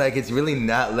saying? Like, it's really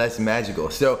not less magical.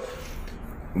 So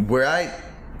where I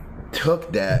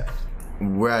took that,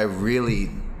 where I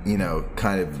really,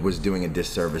 kind of was doing a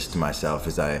disservice to myself,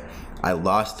 is I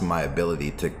lost my ability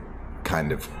to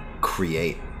kind of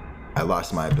create. I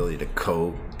lost my ability to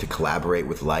collaborate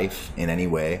with life in any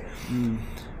way.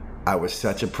 I was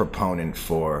such a proponent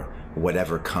for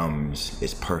whatever comes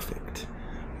is perfect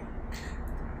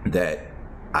that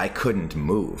I couldn't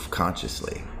move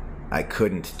consciously. I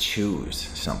couldn't choose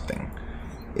something.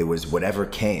 It was whatever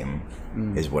came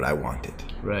is what I wanted.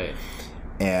 Right.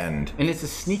 And it's a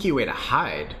sneaky way to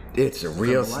hide. It's a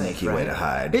real life, sneaky right? way to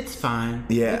hide. It's fine.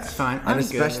 Yeah. It's fine. And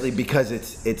especially because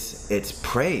it's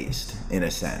praised in a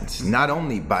sense, not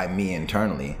only by me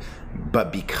internally,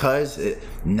 but because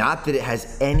not that it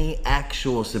has any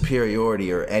actual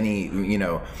superiority or any,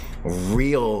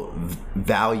 real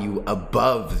value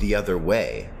above the other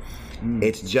way.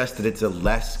 It's just that it's a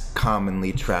less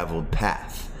commonly traveled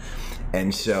path.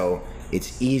 And so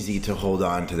it's easy to hold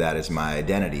on to that as my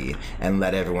identity and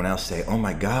let everyone else say, oh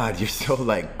my God, you're so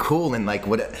like cool, and like,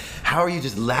 what, how are you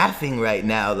just laughing right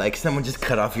now? Like someone just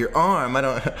cut off your arm.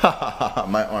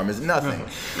 My arm is nothing.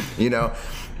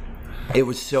 It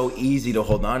was so easy to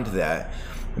hold on to that,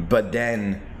 but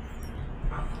then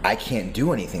I can't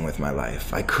do anything with my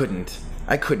life. I couldn't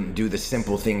do the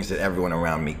simple things that everyone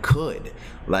around me could.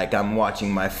 Like, I'm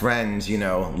watching my friends,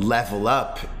 level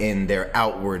up in their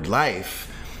outward life.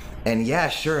 And yeah,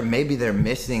 sure, maybe they're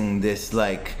missing this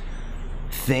like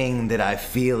thing that I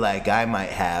feel like I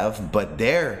might have, but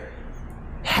they're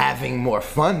having more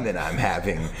fun than I'm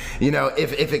having.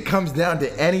 If it comes down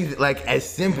to anything like as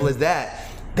simple as that,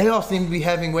 they all seem to be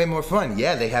having way more fun.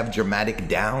 Yeah, they have dramatic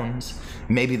downs.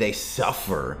 Maybe they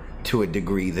suffer to a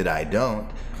degree that I don't.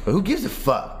 But who gives a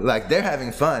fuck? Like, they're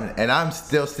having fun, and I'm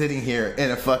still sitting here in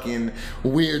a fucking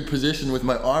weird position with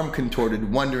my arm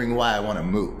contorted, wondering why I want to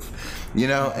move.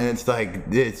 And it's like,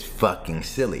 it's fucking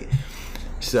silly.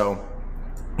 So,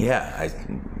 yeah,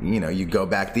 you go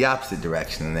back the opposite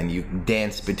direction, and then you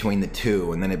dance between the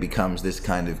two, and then it becomes this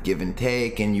kind of give and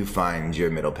take, and you find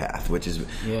your middle path, which is,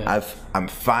 I'm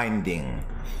finding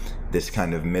this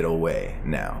kind of middle way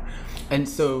now. And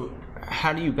so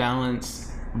how do you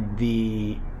balance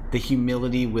the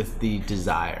humility with the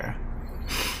desire,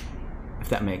 if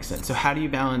that makes sense? So how do you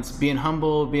balance being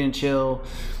humble, being chill,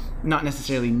 not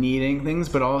necessarily needing things,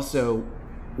 but also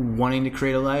wanting to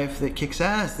create a life that kicks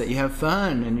ass, that you have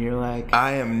fun, and you're like...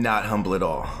 I am not humble at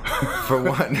all. For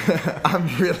one, I'm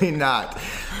really not.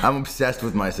 I'm obsessed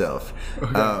with myself,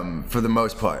 for the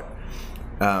most part.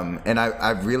 And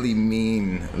I really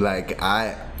mean, like,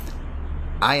 I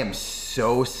am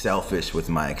so selfish with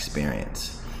my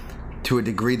experience to a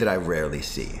degree that I rarely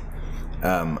see.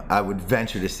 I would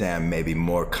venture to say I'm maybe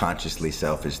more consciously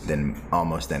selfish than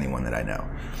almost anyone that I know.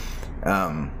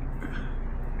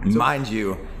 Mind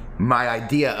you, my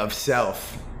idea of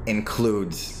self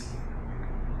includes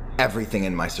everything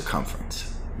in my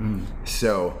circumference.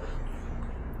 So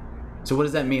what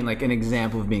does that mean? Like an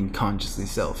example of being consciously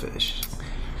selfish,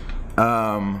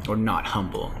 or not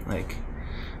humble? Like,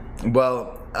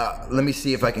 well, let me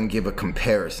see if I can give a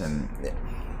comparison.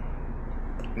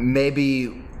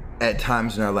 Maybe at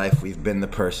times in our life we've been the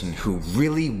person who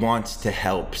really wants to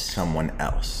help someone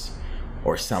else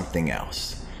or something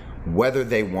else, whether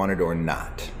they want it or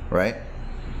not, right?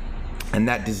 And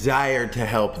that desire to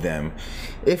help them,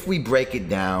 if we break it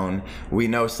down, we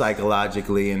know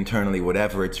psychologically, internally,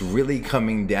 whatever, it's really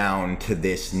coming down to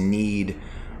this need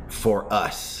for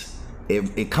us.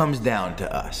 It comes down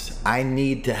to us. I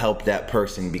need to help that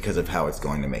person because of how it's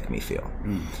going to make me feel.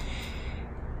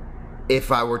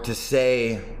 If I were to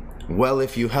say, well,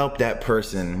 if you help that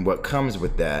person, what comes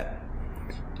with that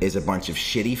is a bunch of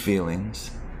shitty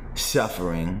feelings,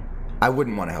 suffering, I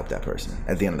wouldn't want to help that person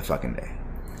at the end of the fucking day.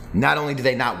 Not only do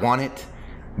they not want it,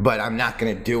 but I'm not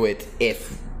going to do it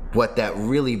if what that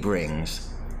really brings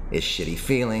is shitty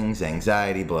feelings,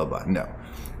 anxiety, blah, blah. No.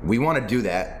 We want to do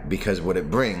that because what it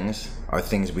brings are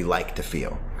things we like to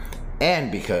feel.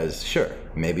 And because, sure,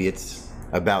 maybe it's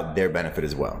about their benefit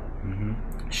as well.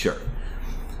 Sure.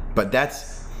 But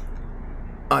that's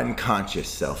unconscious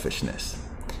selfishness,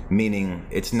 meaning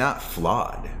it's not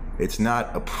flawed. It's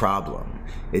not a problem.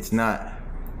 It's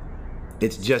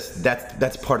just,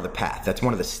 that's part of the path. That's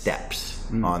one of the steps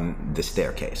on the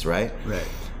staircase, right?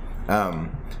 Right.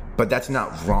 But that's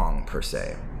not wrong per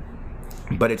se.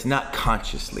 But it's not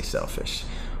consciously selfish.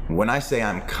 When I say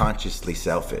I'm consciously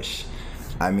selfish,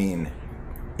 I mean,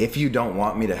 if you don't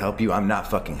want me to help you, I'm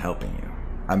not fucking helping you.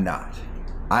 I'm not.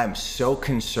 I'm so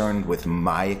concerned with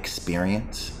my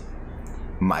experience,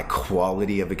 my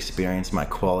quality of experience, my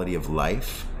quality of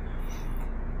life,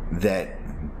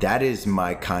 that is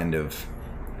my kind of,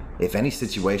 if any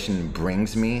situation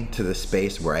brings me to the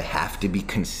space where I have to be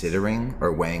considering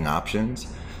or weighing options,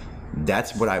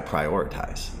 that's what I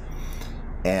prioritize.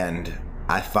 And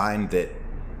I find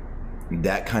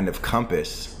that kind of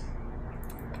compass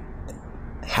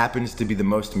happens to be the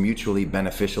most mutually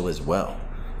beneficial as well.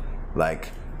 Like,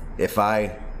 if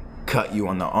I cut you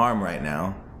on the arm right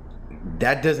now,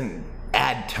 that doesn't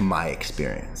add to my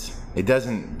experience. It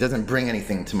doesn't bring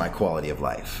anything to my quality of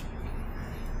life.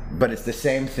 But it's the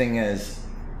same thing as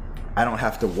I don't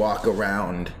have to walk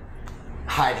around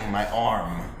hiding my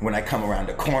arm when I come around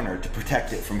a corner to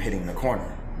protect it from hitting the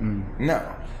corner.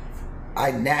 No. I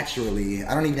don't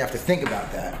even have to think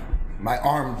about that. My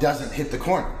arm doesn't hit the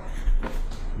corner.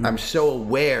 I'm so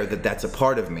aware that that's a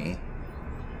part of me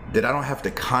that I don't have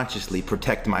to consciously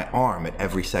protect my arm at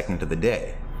every second of the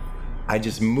day. I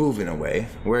just move in a way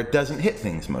where it doesn't hit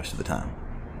things most of the time.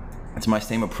 It's my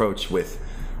same approach with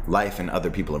life and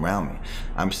other people around me.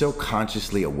 I'm so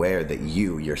consciously aware that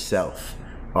you, yourself,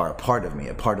 are a part of me,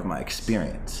 a part of my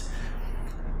experience,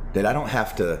 that I don't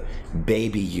have to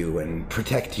baby you and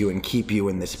protect you and keep you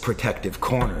in this protective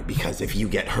corner because if you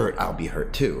get hurt, I'll be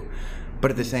hurt too.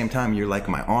 But at the same time, you're like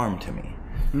my arm to me.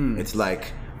 It's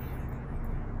like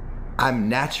I'm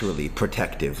naturally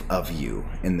protective of you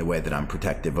in the way that I'm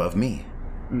protective of me.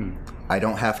 I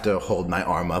don't have to hold my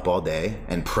arm up all day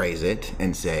and praise it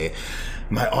and say,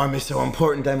 my arm is so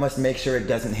important, I must make sure it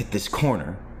doesn't hit this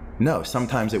corner. No,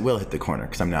 sometimes it will hit the corner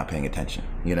because I'm not paying attention,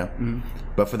 you know?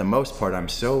 But for the most part, I'm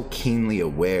so keenly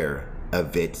aware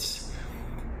of its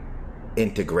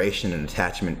integration and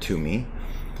attachment to me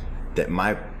that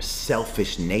my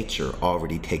selfish nature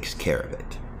already takes care of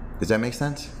it. Does that make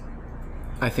sense?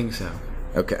 I think so.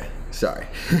 Okay, sorry.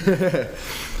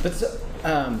 Let's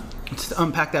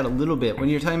unpack that a little bit. When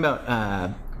you're talking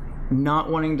about not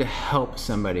wanting to help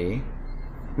somebody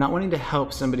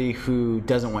who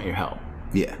doesn't want your help.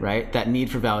 Yeah. Right? That need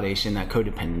for validation, that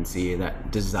codependency,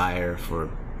 that desire for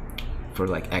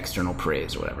like external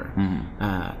praise or whatever.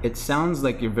 It sounds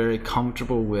like you're very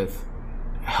comfortable with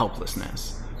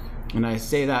helplessness. And I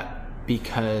say that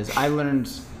because I learned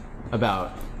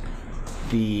about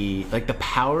the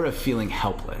power of feeling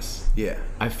helpless. Yeah.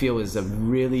 I feel is a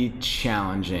really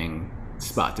challenging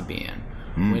spot to be in.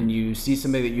 When you see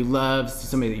somebody that you love, see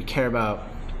somebody that you care about,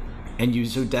 and you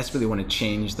so desperately want to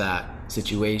change that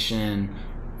situation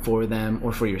for them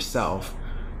or for yourself,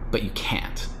 but you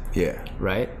can't. Yeah.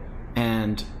 Right?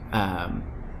 And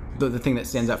the thing that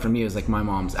stands out for me is like my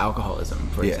mom's alcoholism,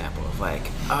 for example, of like,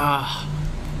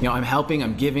 you know, I'm helping,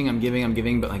 I'm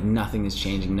giving, but like nothing is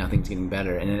changing, nothing's getting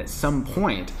better. And then at some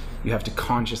point, you have to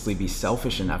consciously be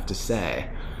selfish enough to say,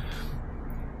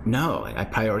 no, I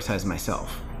prioritize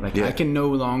myself. Like I can no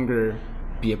longer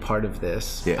be a part of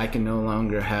this. I can no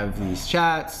longer have these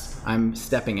chats. I'm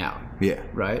stepping out.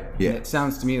 Right? And it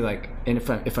sounds to me like, and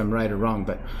if I'm right or wrong,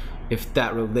 but if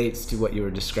that relates to what you were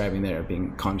describing there,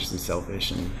 being consciously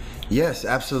selfish. And yes,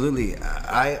 absolutely.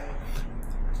 I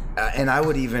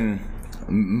would even,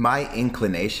 my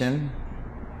inclination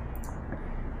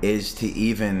is to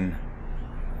even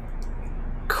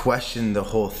question the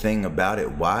whole thing about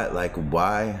it. Why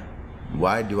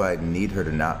do I need her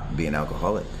to not be an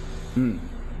alcoholic?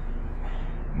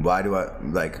 Why do I,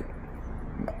 like,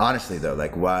 honestly though,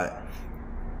 like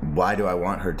why do I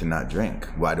want her to not drink?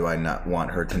 Why do I not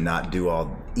want her to not do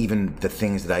even the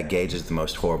things that I gauge as the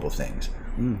most horrible things?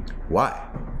 Why?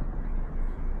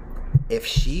 If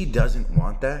she doesn't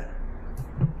want that,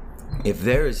 if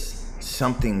there's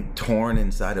something torn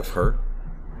inside of her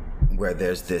where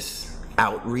there's this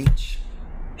outreach,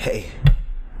 hey,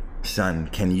 son,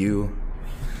 can you,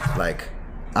 like,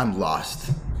 I'm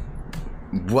lost.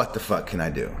 What the fuck can I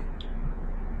do?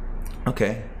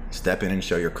 Okay, step in and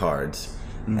show your cards.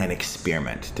 And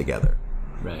experiment together.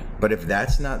 Right. But if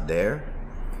that's not there,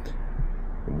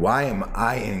 why am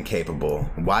I incapable?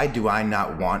 Why do I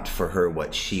not want for her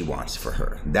what she wants for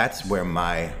her? That's where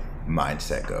my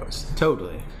mindset goes.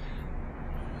 Totally.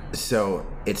 So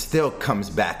it still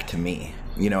comes back to me.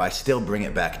 You know, I still bring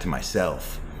it back to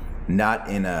myself. Not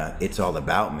in a, it's all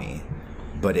about me,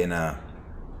 but in a,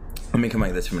 let me come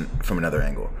at this from another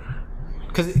angle.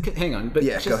 Hang on. But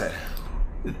go ahead.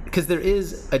 Because there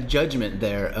is a judgment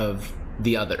there of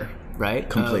the other, right?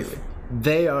 Completely.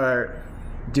 They are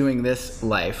doing this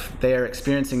life. They are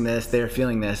experiencing this. They are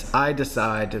feeling this. I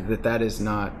decide that is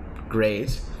not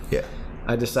great. Yeah.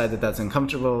 I decide that that's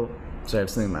uncomfortable. Sorry, I have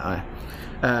something in my eye.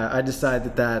 I decide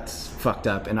that that's fucked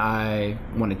up, and I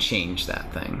want to change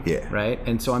that thing. Yeah. Right?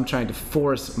 And so I'm trying to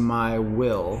force my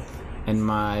will and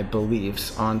my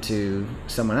beliefs onto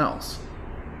someone else.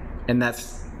 And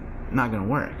that's not going to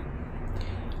work.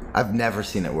 I've never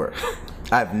seen it work.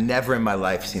 I've never in my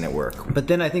life seen it work. But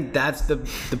then I think that's the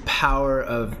power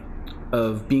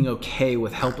of being okay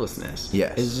with helplessness.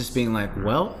 Yes. Is just being like,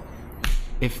 well,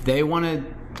 if they want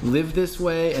to live this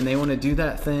way and they want to do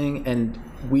that thing, and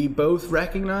we both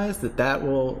recognize that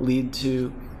will lead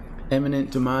to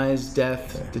imminent demise,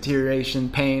 death, deterioration,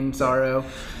 pain, sorrow,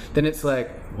 then it's like,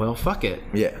 well, fuck it.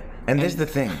 Yeah. And here's the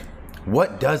thing.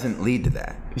 What doesn't lead to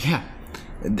that? Yeah.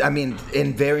 I mean,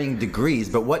 in varying degrees,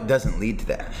 but what doesn't lead to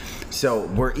that? So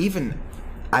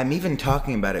I'm even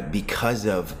talking about it because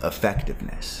of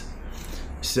effectiveness.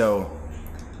 So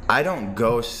I don't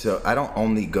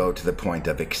only go to the point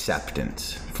of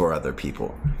acceptance for other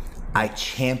people. I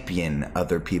champion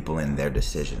other people in their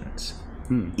decisions,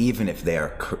 even if they are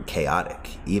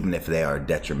chaotic, even if they are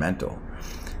detrimental,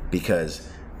 because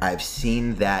I've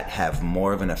seen that have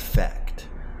more of an effect,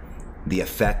 the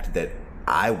effect that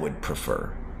I would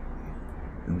prefer,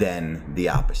 than the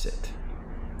opposite.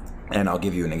 And I'll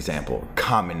give you an example.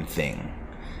 Common thing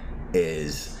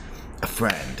is a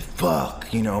friend.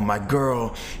 Fuck, you know, my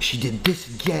girl, she did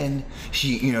this again.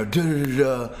 She, you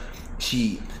know,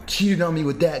 she cheated on me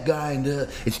with that guy, and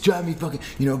it's driving me fucking,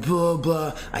 you know, blah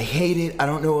blah. I hate it. I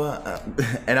don't know.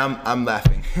 And I'm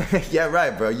laughing. Yeah,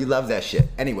 right, bro. You love that shit.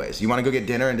 Anyways, you want to go get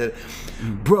dinner? And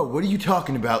bro, what are you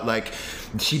talking about? Like,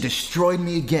 she destroyed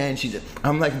me again.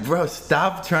 I'm like, bro,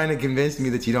 stop trying to convince me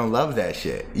that you don't love that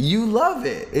shit. You love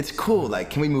it. It's cool.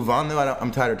 Like, can we move on though?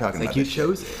 I'm tired of talking about this. Like, you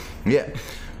chose it. Yeah.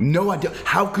 No, I don't.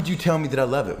 How could you tell me that I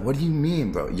love it? What do you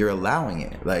mean, bro? You're allowing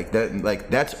it. Like that.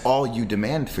 Like, that's all you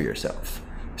demand for yourself.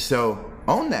 So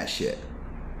own that shit.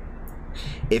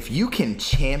 If you can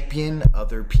champion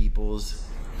other people's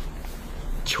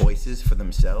choices for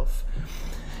themselves,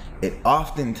 it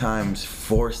oftentimes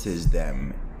forces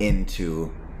them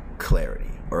into clarity,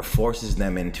 or forces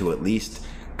them into at least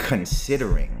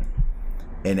considering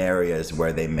in areas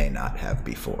where they may not have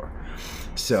before.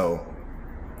 So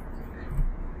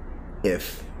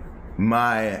if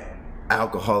my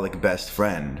alcoholic best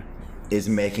friend is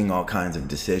making all kinds of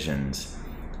decisions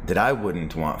that I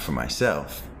wouldn't want for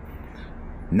myself,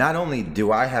 not only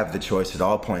do I have the choice at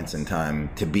all points in time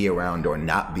to be around or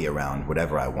not be around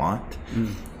whatever I want,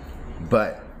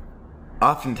 but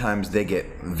oftentimes they get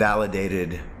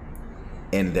validated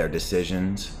in their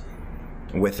decisions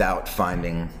without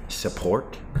finding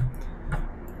support.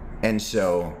 And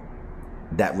so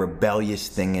that rebellious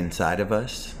thing inside of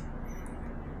us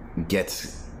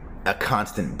gets a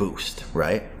constant boost,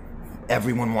 right?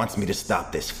 Everyone wants me to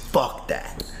stop this. Fuck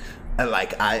that. And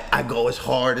like I go as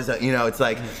hard as it's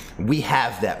like we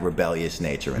have that rebellious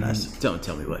nature in us. Don't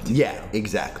tell me what to do.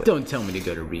 Exactly. Don't tell me to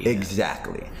go to rehab.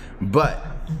 Exactly. But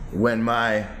when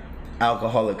my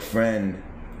alcoholic friend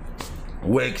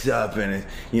wakes up and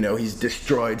he's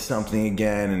destroyed something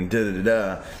again and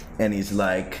and he's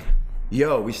like,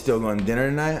 yo, we still going to dinner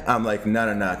tonight? I'm like,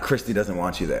 no, Christy doesn't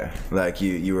want you there. Like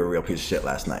you were a real piece of shit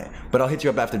last night, but I'll hit you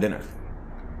up after dinner.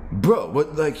 Bro,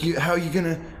 what, like, how are you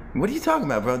gonna, what are you talking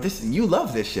about, bro? You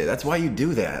love this shit. That's why you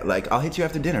do that. Like, I'll hit you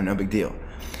after dinner, no big deal.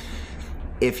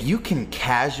 If you can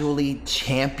casually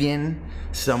champion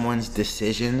someone's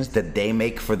decisions that they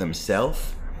make for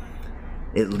themselves,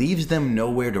 it leaves them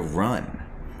nowhere to run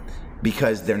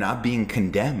because they're not being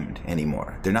condemned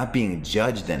anymore. They're not being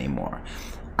judged anymore.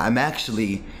 I'm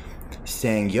actually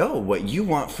saying, yo, what you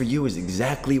want for you is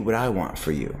exactly what I want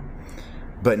for you.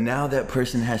 But now that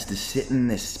person has to sit in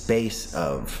this space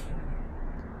of,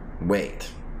 wait,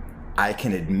 I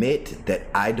can admit that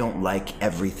I don't like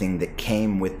everything that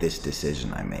came with this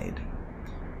decision I made,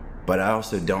 but I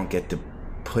also don't get to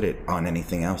put it on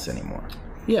anything else anymore.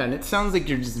 Yeah, and it sounds like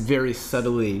you're just very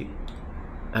subtly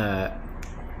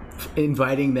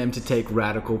inviting them to take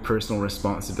radical personal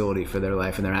responsibility for their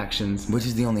life and their actions. Which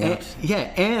is the only option.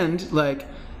 Yeah, and like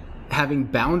having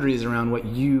boundaries around what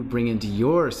you bring into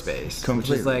your space.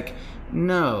 Completely. Which is like,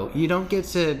 no, you don't get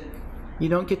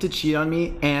to cheat on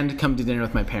me and come to dinner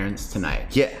with my parents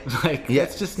tonight. Yeah. Like,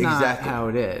 that's just not how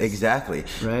it is. Exactly.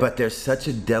 Right? But there's such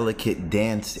a delicate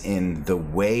dance in the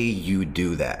way you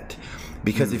do that.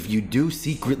 Because if you do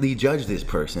secretly judge this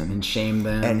person and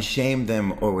shame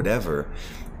them or whatever,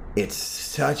 it's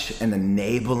such an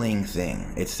enabling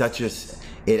thing.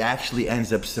 It actually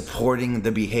ends up supporting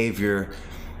the behavior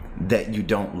that you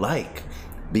don't like.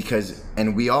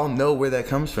 And we all know where that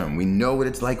comes from. We know what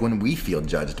it's like when we feel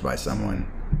judged by someone.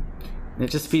 It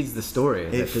just feeds the story.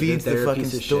 It feeds the fucking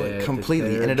story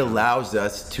completely. And it allows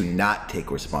us to not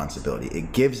take responsibility.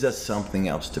 It gives us something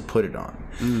else to put it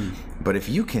on. But if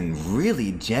you can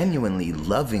really, genuinely,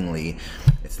 lovingly,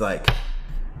 it's like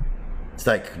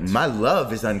my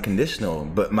love is unconditional,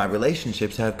 but my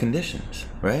relationships have conditions,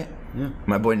 right? Yeah.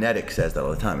 My boy Nedick says that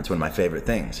all the time. It's one of my favorite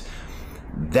things.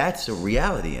 That's a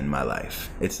reality in my life.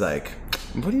 It's like,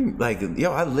 what do you, like,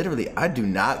 yo, I do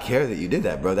not care that you did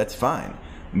that, bro. That's fine.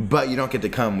 But you don't get to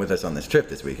come with us on this trip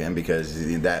this weekend because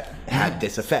that had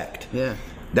this effect. Yeah.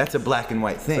 That's a black and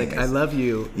white thing. It's like, I love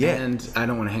you, and I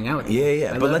don't want to hang out with you.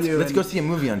 Yeah. But let's go see a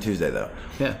movie on Tuesday, though.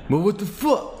 Yeah. Well, what the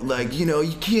fuck? Like,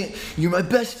 you can't, you're my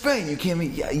best friend. You can't be,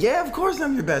 yeah, of course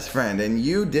I'm your best friend. And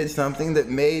you did something that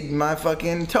made my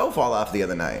fucking toe fall off the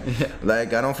other night. Yeah.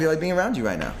 Like, I don't feel like being around you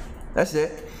right now. That's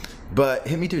it. But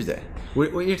hit me Tuesday.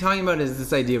 What you're talking about is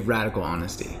this idea of radical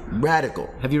honesty.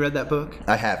 Radical. Have you read that book?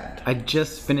 I haven't. I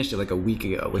just finished it like a week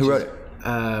ago. Who wrote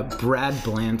it? Brad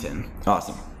Blanton.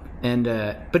 Awesome. And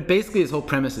but basically his whole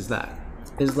premise is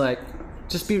like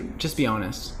just be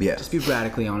honest. Yeah. Just be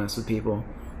radically honest with people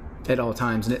at all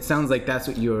times. And it sounds like that's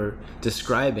what you're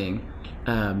describing,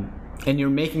 and you're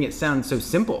making it sound so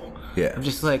simple. Yeah. I'm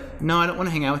just like, no, I don't want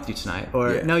to hang out with you tonight,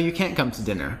 or no, you can't come to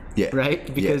dinner. Yeah.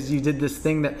 Right? Because you did this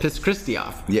thing that pissed Christy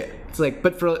off. Yeah. It's like,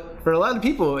 but for a lot of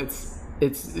people,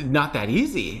 it's not that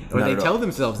easy, or they tell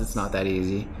themselves it's not that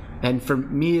easy. And for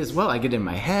me as well, I get in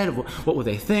my head, what will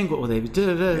they think? What will they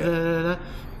do?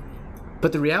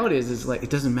 But the reality is like, it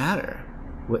doesn't matter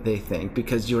what they think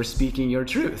because you're speaking your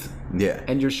truth. Yeah.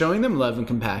 And you're showing them love and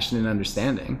compassion and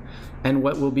understanding. And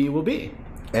what will be, will be.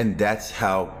 And that's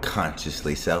how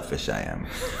consciously selfish I am.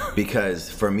 Because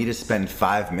for me to spend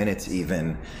 5 minutes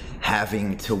even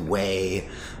having to weigh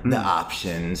the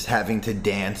options, having to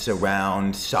dance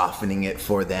around, softening it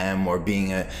for them, or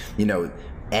being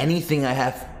anything I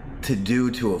have to do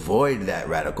to avoid that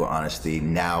radical honesty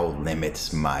now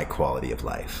limits my quality of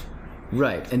life.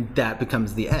 Right, and that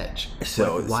becomes the edge.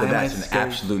 So, like, so that's an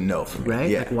absolute no for me. Right?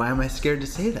 Yeah. Like, why am I scared to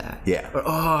say that? Yeah. Or,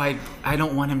 I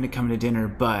don't want him to come to dinner,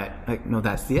 but, like, no,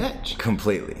 that's the edge.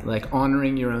 Completely. Like,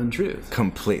 honoring your own truth.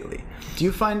 Completely. Do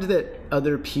you find that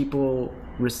other people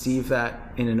receive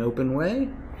that in an open way?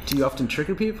 Do you often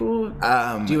trigger people?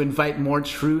 Do you invite more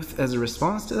truth as a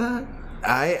response to that?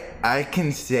 I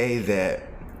can say that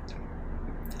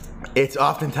It's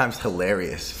oftentimes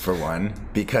hilarious, for one,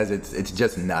 because it's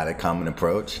just not a common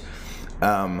approach.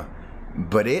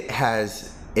 But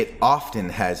it often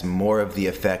has more of the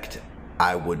effect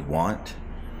I would want.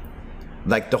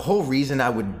 Like, the whole reason I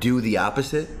would do the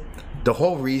opposite, the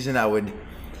whole reason I would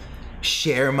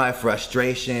share my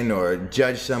frustration or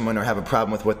judge someone or have a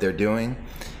problem with what they're doing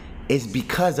is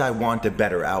because I want a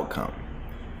better outcome.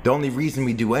 The only reason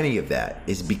we do any of that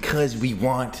is because we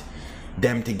want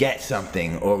them to get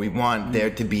something, or we want there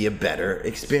to be a better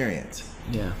experience.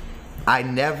 Yeah. I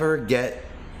never get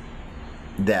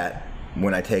that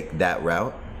when I take that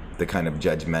route, the kind of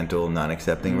judgmental,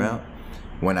 non-accepting route.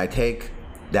 When I take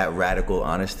that radical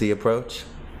honesty approach,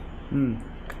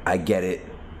 I get it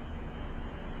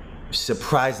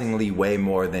surprisingly way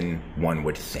more than one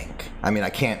would think. I mean, I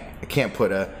can't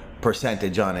put a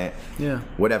percentage on it. Yeah.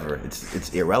 Whatever.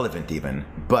 It's irrelevant even.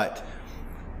 But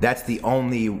that's the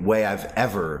only way I've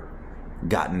ever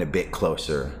gotten a bit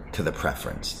closer to the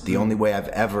preference. The only way I've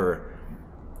ever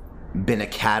been a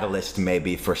catalyst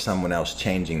maybe for someone else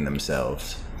changing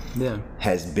themselves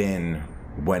has been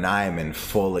when I am in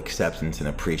full acceptance and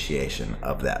appreciation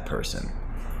of that person.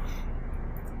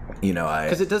 You know,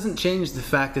 because it doesn't change the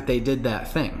fact that they did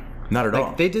that thing. Not at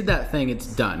all. They did that thing, it's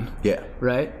done. Yeah.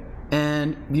 Right?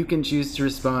 And you can choose to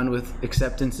respond with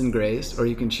acceptance and grace, or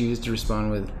you can choose to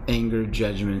respond with anger,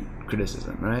 judgment,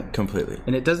 criticism, right? Completely.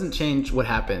 And it doesn't change what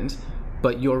happened,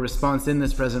 but your response in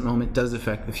this present moment does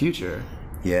affect the future.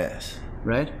 Yes.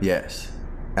 Right? Yes.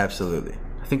 Absolutely.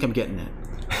 I think I'm getting it.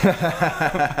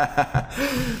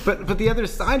 But the other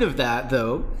side of that,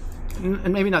 though,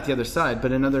 and maybe not the other side,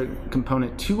 but another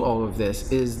component to all of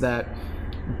this is that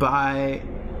by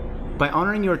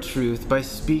honoring your truth, by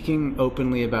speaking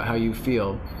openly about how you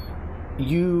feel,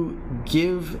 you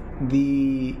give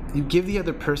the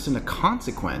other person a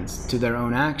consequence to their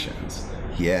own actions.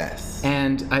 Yes.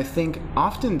 And I think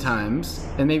oftentimes,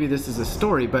 and maybe this is a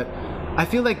story, but I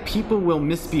feel like people will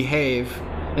misbehave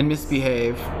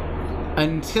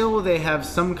until they have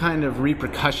some kind of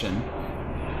repercussion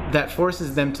that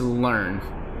forces them to learn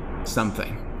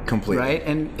something. Completely. Right?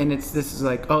 And this is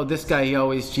like, oh, this guy, he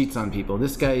always cheats on people.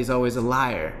 This guy, he's always a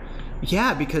liar.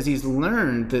 Yeah, because he's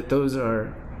learned that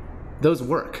those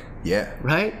work. Yeah.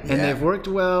 Right? Yeah. And they've worked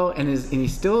well, and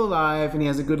he's still alive, and he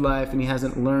has a good life, and he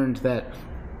hasn't learned that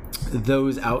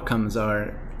those outcomes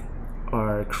are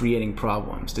creating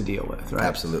problems to deal with, right?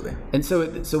 Absolutely. And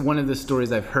so one of the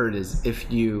stories I've heard is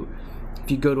if you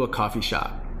go to a coffee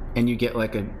shop and you get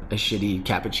like a shitty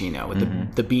cappuccino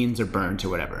with the beans are burnt or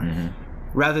whatever,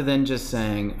 rather than just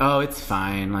saying, oh, it's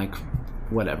fine, like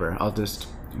whatever, I'll just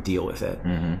deal with it.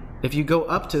 If you go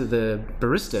up to the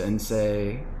barista and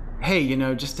say, hey,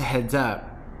 just a heads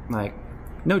up, like,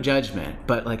 no judgment,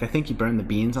 but like, I think you burned the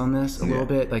beans on this a little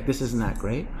bit, like this isn't that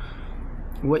great.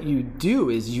 What you do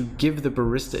is you give the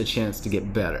barista a chance to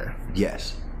get better.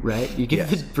 Yes. Right? You give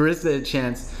the barista a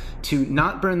chance to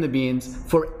not burn the beans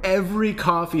for every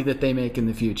coffee that they make in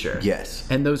the future. Yes.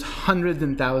 And those hundreds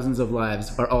and thousands of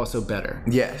lives are also better.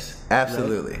 Yes,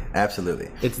 absolutely. Right?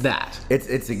 Absolutely. It's that.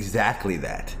 It's exactly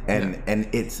that. And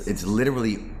it's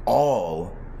literally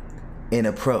all in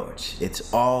approach.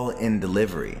 It's all in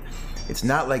delivery. It's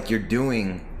not like you're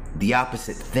doing the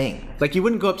opposite thing. Like, you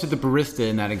wouldn't go up to the barista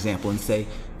in that example and say,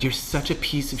 you're such a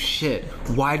piece of shit.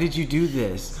 Why did you do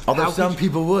this? Although some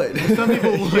people would. Some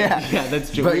people would. Yeah,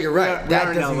 that's true. But you're right.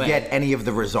 That doesn't get any of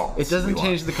the results. It doesn't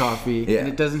change the coffee, and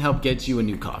it doesn't help get you a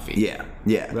new coffee.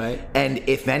 Yeah. Right? And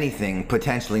if anything,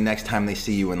 potentially next time they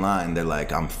see you in line, they're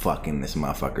like, I'm fucking this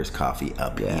motherfucker's coffee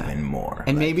up even more.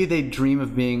 And maybe they dream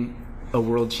of being a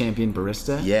world champion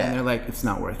barista. Yeah. And they're like, it's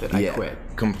not worth it. I quit.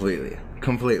 Completely.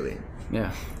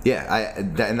 Yeah. Yeah,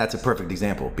 and that's a perfect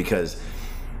example, because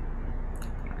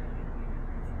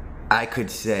I could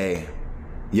say,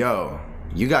 yo,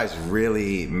 you guys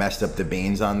really messed up the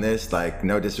beans on this. Like,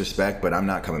 no disrespect, but I'm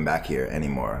not coming back here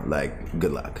anymore. Like,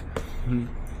 good luck.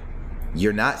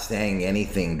 You're not saying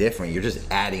anything different. You're just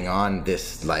adding on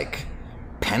this, like,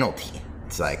 penalty.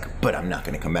 It's like, but I'm not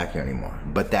going to come back here anymore.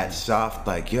 But that soft,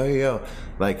 like, yo,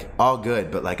 like, all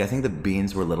good. But, like, I think the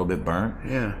beans were a little bit burnt.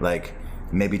 Yeah. Like,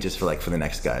 maybe just for the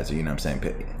next guys, or, you know what I'm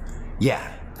saying?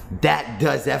 Yeah. That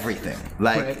does everything.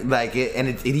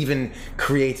 It even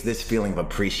creates this feeling of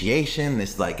appreciation.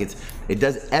 This, like, it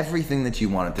does everything that you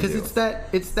want it to do. Because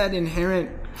it's that inherent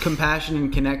compassion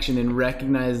and connection in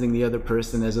recognizing the other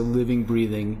person as a living,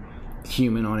 breathing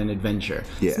human on an adventure.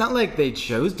 Yeah. It's not like they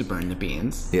chose to burn the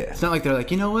beans. Yeah. It's not like they're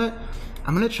like, you know what?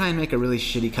 I'm gonna try and make a really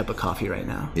shitty cup of coffee right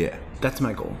now. Yeah. That's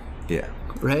my goal. Yeah.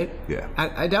 Right? Yeah.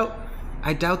 I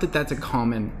doubt that that's a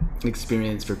common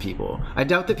experience for people. I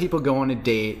doubt that people go on a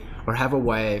date or have a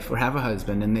wife or have a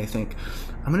husband, and they think,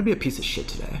 I'm going to be a piece of shit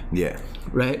today. Yeah.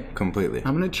 Right? Completely.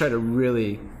 I'm going to try to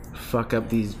really fuck up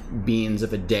these beans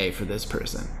of a day for this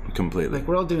person. Completely. Like,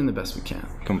 we're all doing the best we can.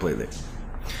 Completely.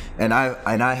 And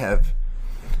I have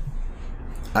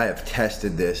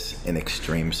tested this in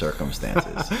extreme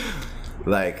circumstances.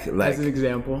 like as an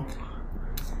example,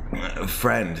 a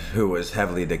friend who was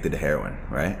heavily addicted to heroin,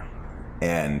 right?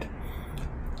 And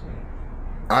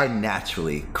I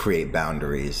naturally create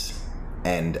boundaries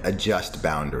and adjust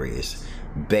boundaries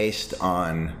based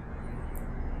on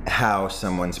how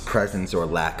someone's presence or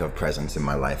lack of presence in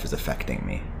my life is affecting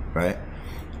me, right?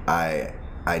 I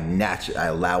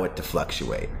allow it to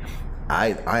fluctuate.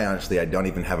 I honestly, I don't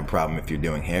even have a problem if you're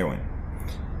doing heroin.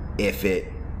 If it,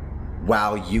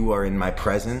 while you are in my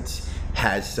presence,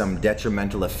 has some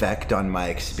detrimental effect on my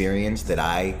experience that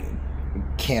I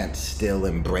can't still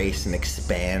embrace and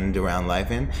expand around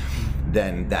life in,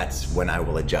 then that's when I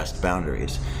will adjust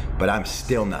boundaries. But I'm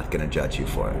still not going to judge you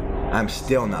for it. I'm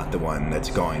still not the one that's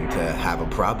going to have a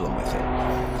problem with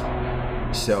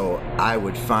it. So I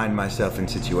would find myself in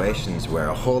situations where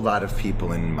a whole lot of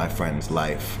people in my friend's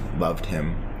life loved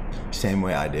him, same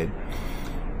way I did.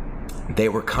 They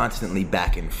were constantly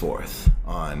back and forth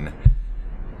on,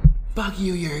 fuck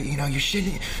you, you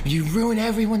shouldn't, you ruin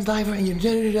everyone's life, and you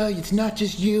da-da-da, it's not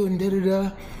just you, and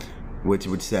da-da-da, which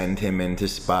would send him into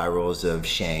spirals of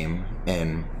shame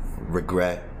and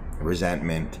regret,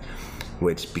 resentment,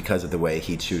 which, because of the way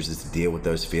he chooses to deal with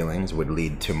those feelings, would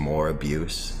lead to more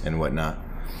abuse and whatnot.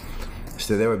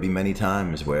 So there would be many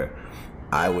times where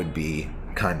I would be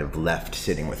kind of left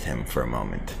sitting with him for a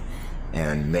moment,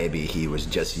 and maybe he was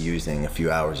just using a few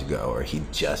hours ago, or he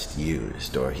just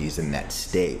used, or he's in that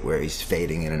state where he's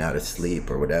fading in and out of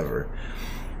sleep or whatever,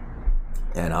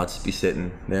 and I'll just be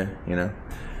sitting there,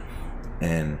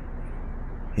 and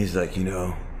he's like,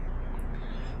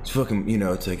 it's fucking,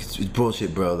 it's like, it's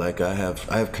bullshit, bro. Like, I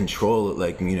have control,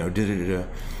 like, da-da-da-da.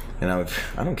 And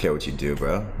I don't care what you do,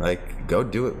 bro. Like, go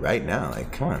do it right now.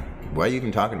 Like, come on. Why are you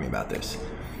even talking to me about this?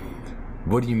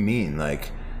 What do you mean?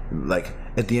 Like,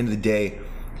 at the end of the day,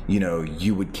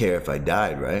 you would care if I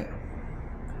died, right?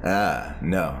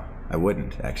 No, I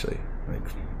wouldn't, actually. Like,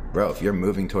 bro, if you're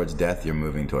moving towards death, you're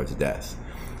moving towards death.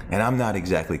 And I'm not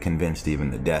exactly convinced even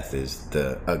that death is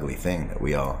the ugly thing that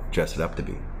we all dress it up to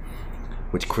be,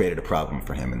 which created a problem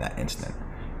for him in that instant.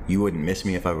 You wouldn't miss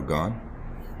me if I were gone?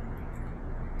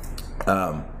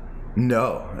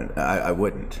 No, I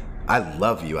wouldn't. I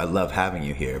love you. I love having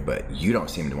you here, but you don't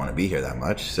seem to want to be here that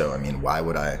much. So, why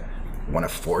would I want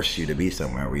to force you to be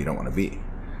somewhere where you don't want to be?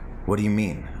 What do you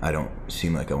mean I don't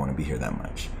seem like I want to be here that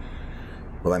much?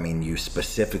 Well, you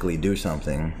specifically do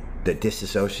something that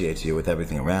disassociates you with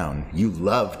everything around. You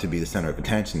love to be the center of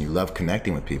attention. You love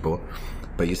connecting with people,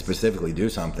 but you specifically do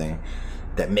something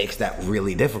that makes that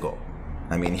really difficult.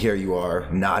 Here you are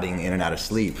nodding in and out of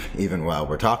sleep even while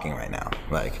we're talking right now.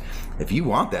 Like, if you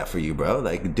want that for you, bro,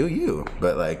 like, do you.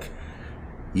 But, like,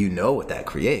 what that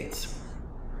creates.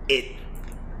 It,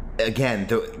 again,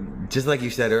 just like you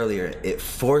said earlier, it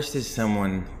forces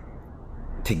someone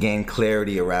to gain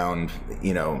clarity around,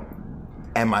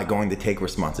 am I going to take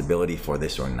responsibility for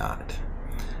this or not?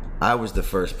 I was the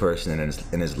first person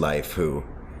in his life who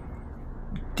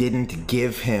didn't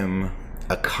give him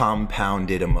a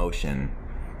compounded emotion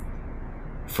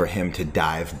for him to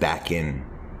dive back in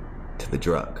to the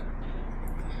drug.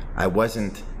 I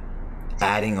wasn't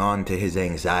adding on to his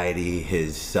anxiety,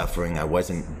 his suffering. I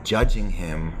wasn't judging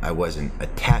him. I wasn't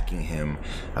attacking him.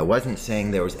 I wasn't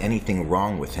saying there was anything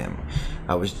wrong with him.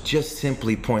 I was just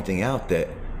simply pointing out that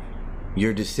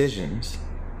your decisions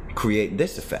create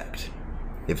this effect.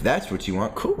 If that's what you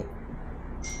want, cool.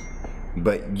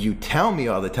 But you tell me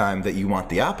all the time that you want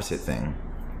the opposite thing.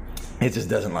 It just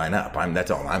doesn't line up. That's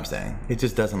all I'm saying. It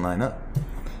just doesn't line up.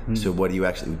 So what do you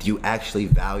actually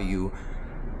value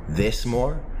this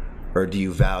more? Or do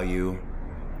you value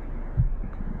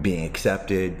being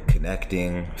accepted,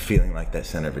 connecting, feeling like that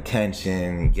center of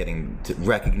attention, getting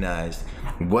recognized?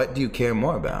 What do you care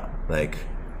more about? Like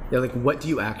what do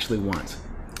you actually want?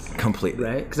 Completely.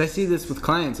 Right? Because I see this with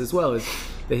clients as well. Is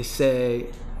they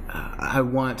say, I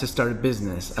want to start a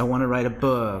business. I want to write a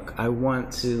book. I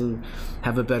want to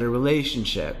have a better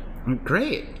relationship.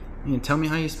 Great. Tell me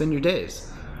how you spend your days.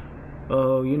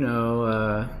 Oh,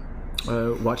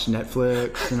 watch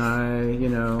Netflix, and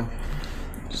I,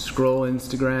 scroll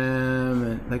Instagram,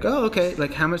 and like, oh, okay.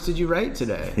 Like, how much did you write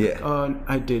today? Yeah. Like, oh,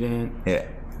 I didn't. Yeah.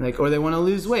 Like, or they want to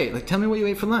lose weight. Like, tell me what you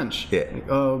ate for lunch. Yeah. Like,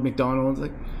 oh, McDonald's.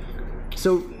 Like,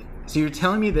 so you're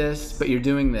telling me this, but you're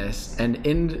doing this, and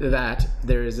in that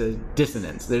there is a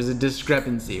dissonance. There's a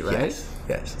discrepancy, right?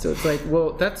 Yes. So it's like,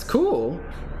 well, that's cool,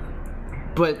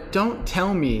 But don't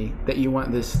tell me that you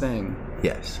want this thing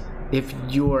Yes. if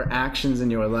your actions in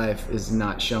your life is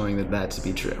not showing that to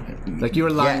be true. Like you're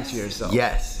lying to yourself.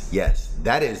 Yes.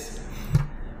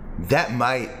 That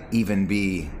might even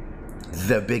be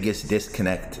the biggest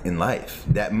disconnect in life.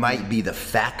 That might be the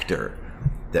factor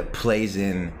that plays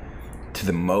in to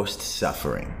the most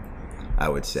suffering, I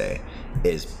would say,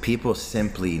 is people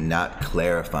simply not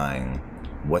clarifying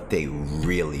what they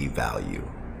really value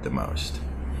the most.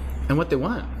 And what they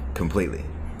want. Completely.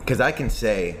 Because I can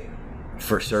say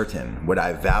for certain what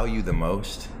I value the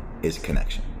most is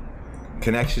connection.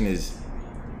 Connection is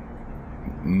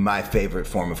my favorite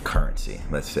form of currency,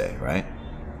 let's say, right?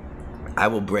 I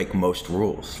will break most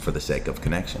rules for the sake of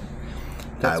connection.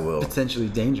 That's I will potentially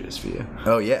dangerous for you.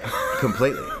 Oh yeah,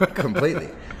 completely.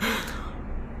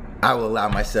 I will allow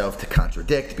myself to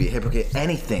contradict, be a hypocrite,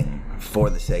 anything for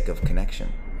the sake of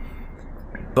connection.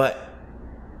 But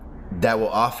that will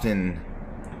often,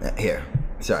 let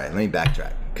me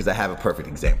backtrack, because I have a perfect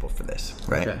example for this,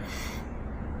 right? Okay.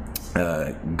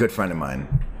 A good friend of mine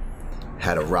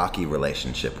had a rocky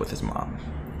relationship with his mom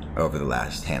over the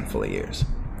last handful of years.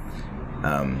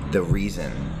 The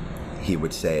reason he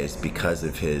would say is because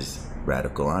of his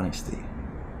radical honesty.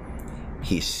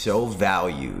 He so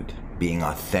valued being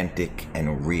authentic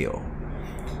and real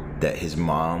that his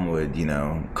mom would,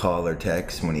 call or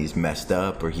text when he's messed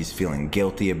up or he's feeling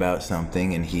guilty about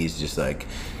something, and he's just like,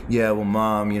 yeah, well,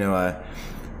 Mom,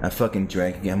 I fucking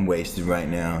drank, I'm wasted right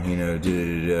now,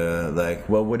 like,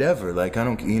 well, whatever, like, I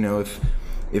don't,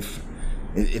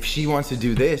 if she wants to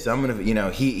do this, I'm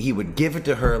gonna, he would give it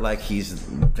to her like he's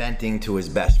venting to his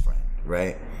best friend,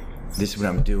 right? This is what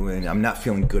I'm doing. I'm not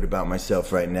feeling good about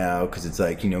myself right now because it's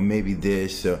like, maybe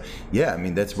this. So, yeah,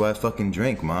 that's why I fucking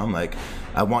drink, Mom. Like,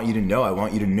 I want you to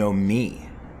know me.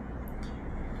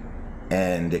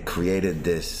 And it created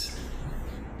this.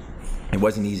 It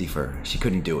wasn't easy for her. She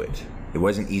couldn't do it. It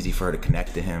wasn't easy for her to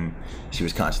connect to him. She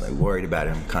was constantly worried about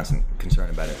him, constantly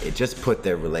concerned about it. It just put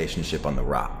their relationship on the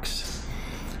rocks.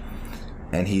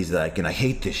 And he's like, and I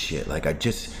hate this shit. Like,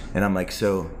 and I'm like,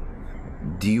 so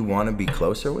do you want to be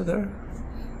closer with her?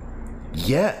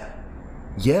 Yeah,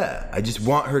 I just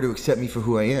want her to accept me for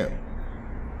who I am.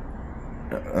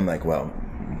 I'm like, well,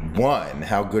 one,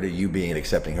 how good are you being at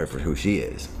accepting her for who she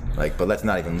is? Like, but let's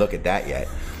not even look at that yet.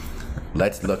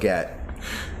 Let's look at,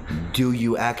 do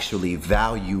you actually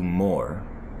value more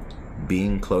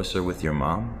being closer with your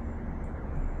mom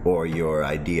or your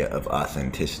idea of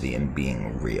authenticity and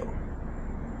being real?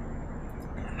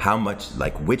 How much,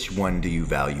 which one do you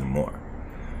value more?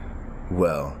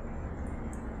 Well,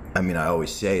 I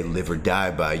always say live or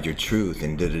die by your truth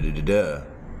and da-da-da-da-da.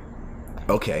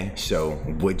 Okay, so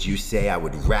would you say I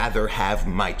would rather have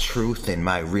my truth and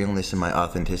my realness and my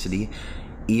authenticity,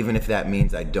 even if that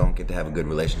means I don't get to have a good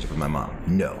relationship with my mom?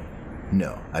 No,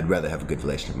 I'd rather have a good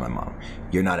relationship with my mom.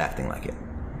 You're not acting like it,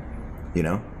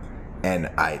 And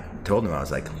I told him, I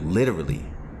was like, literally,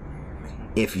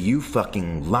 if you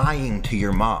fucking lying to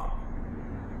your mom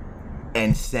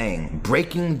and saying,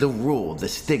 breaking the rule, the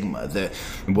stigma,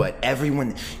 what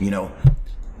everyone, no,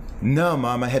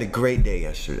 Mom, I had a great day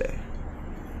yesterday.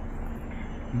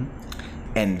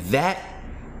 And that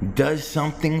does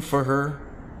something for her.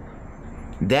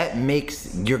 That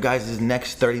makes your guys'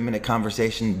 next 30-minute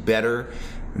conversation better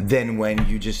than when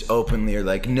you just openly are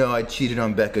like, no, I cheated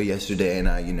on Becca yesterday and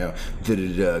I,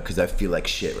 because I feel like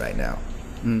shit right now.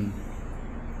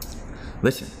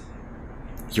 Listen.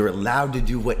 You're allowed to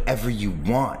do whatever you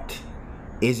want.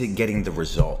 Is it getting the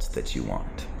results that you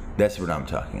want? That's what I'm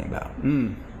talking about.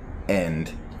 And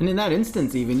in that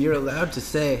instance, even, you're allowed to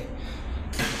say,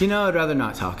 I'd rather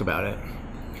not talk about it.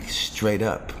 Straight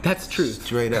up. That's true.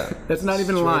 Straight up. That's not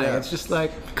even lying. It's just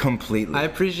like, completely. I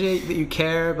appreciate that you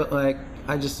care, but I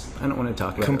don't want to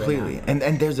talk about completely. it right now.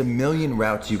 And there's a million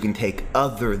routes you can take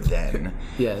other than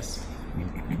yes.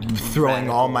 Throwing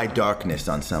all my darkness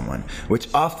on someone,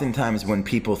 which oftentimes when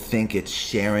people think it's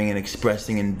sharing and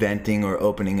expressing and venting or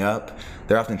opening up,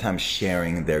 they're oftentimes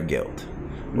sharing their guilt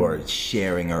or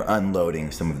sharing or unloading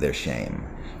some of their shame,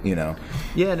 Yeah,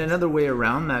 and another way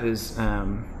around that is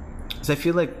I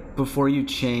feel like before you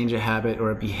change a habit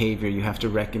or a behavior, you have to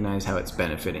recognize how it's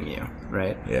benefiting you,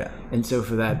 right? Yeah. And so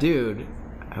for that dude,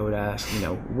 I would ask,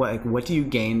 what do you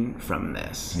gain from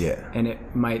this? Yeah. And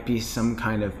it might be some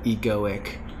kind of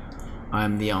egoic,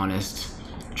 I'm the honest,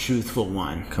 truthful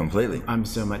one. Completely. I'm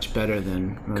so much better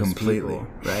than most people,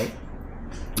 right?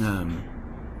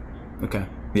 Okay.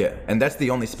 Yeah, and that's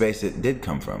the only space it did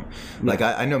come from. Like,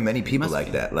 I know many people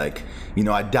like that. Like,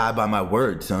 I die by my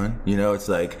word, son. It's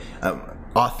like,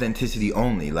 authenticity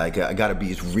only. Like, I gotta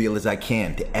be as real as I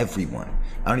can to everyone.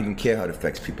 I don't even care how it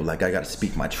affects people. Like, I gotta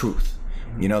speak my truth.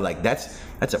 You know, like that's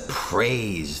a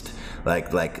praised,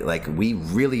 like we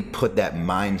really put that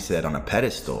mindset on a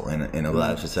pedestal in a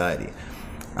lot of society.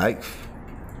 Like,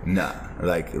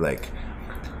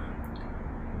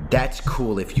 that's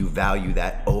cool if you value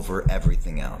that over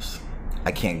everything else.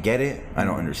 I can't get it. I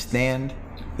don't understand.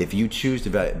 If you choose to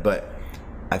value it, but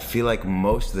I feel like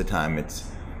most of the time it's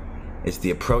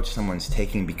the approach someone's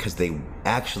taking because they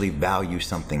actually value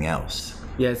something else.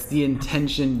 Yeah, it's the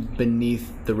intention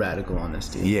beneath the radical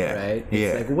honesty. Yeah. Right?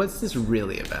 It's like, what's this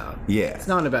really about? Yeah. It's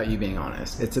not about you being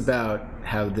honest. It's about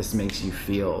how this makes you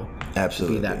feel.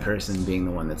 Absolutely. To be that person being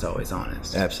the one that's always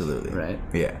honest. Absolutely. Right?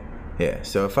 Yeah. Yeah.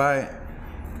 So if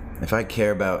I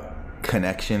care about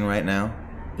connection right now,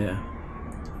 yeah,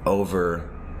 over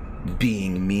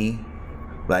being me,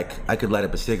 like, I could light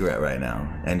up a cigarette right now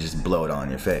and just blow it all in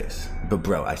your face. But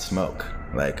bro, I smoke.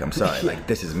 Like, I'm sorry. Like,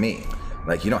 this is me.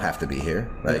 Like, you don't have to be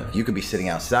here. Like, you could be sitting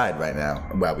outside right now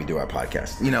while we do our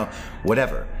podcast. You know,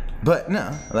 whatever. But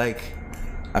no, like,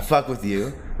 I fuck with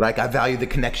you. Like, I value the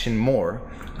connection more.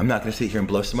 I'm not gonna sit here and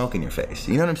blow smoke in your face.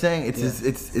 You know what I'm saying?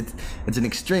 It's an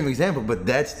extreme example, but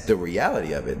that's the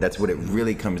reality of it. That's what it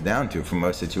really comes down to for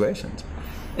most situations.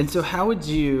 And so how would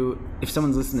you, if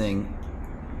someone's listening,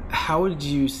 how would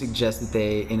you suggest that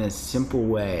they, in a simple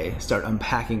way, start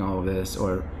unpacking all of this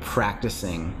or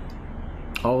practicing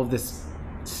all of this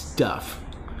stuff,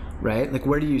 right? Like,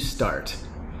 where do you start?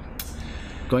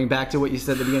 Going back to what you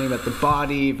said at the beginning about the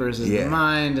body versus the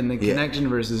mind and the connection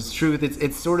versus truth,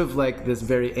 it's sort of like this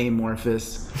very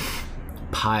amorphous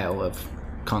pile of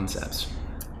concepts.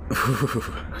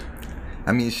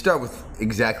 I mean, you start with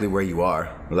exactly where you are.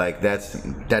 Like, that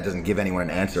doesn't give anyone an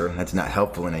answer. That's not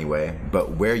helpful in any way.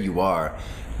 But where you are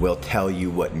will tell you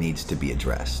what needs to be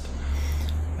addressed.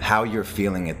 How you're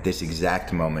feeling at this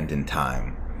exact moment in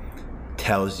time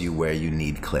tells you where you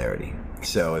need clarity.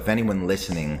 So if anyone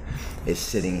listening is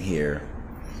sitting here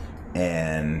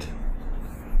and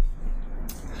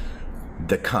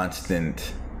the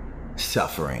constant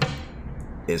suffering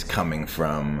is coming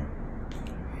from,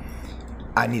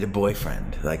 I need a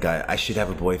boyfriend. Like, I should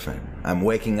have a boyfriend. I'm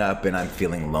waking up and I'm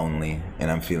feeling lonely and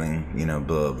I'm feeling,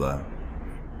 blah, blah, blah.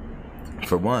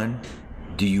 For one,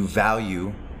 do you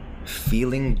value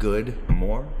feeling good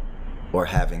more or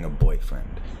having a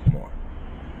boyfriend more?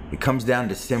 It comes down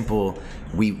to simple,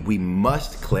 we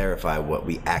must clarify what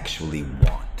we actually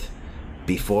want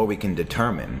before we can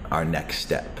determine our next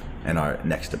step and our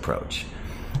next approach.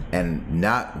 And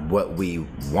not what we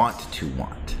want to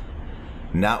want.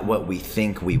 Not what we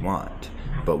think we want,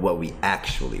 but what we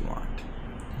actually want.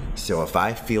 So if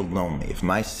I feel lonely, if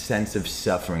my sense of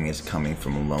suffering is coming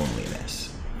from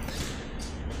loneliness,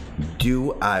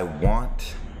 do I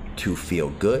want to feel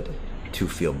good, to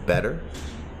feel better?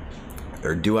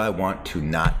 Or do I want to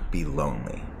not be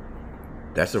lonely?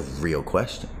 That's a real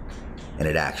question. And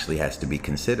it actually has to be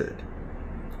considered.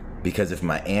 Because if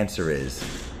my answer is,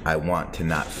 I want to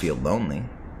not feel lonely,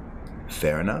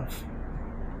 fair enough.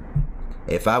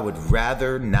 If I would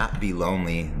rather not be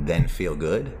lonely than feel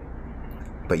good,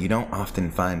 but you don't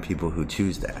often find people who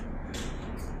choose that.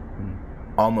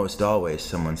 Almost always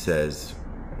someone says,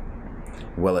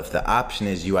 well, if the option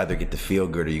is you either get to feel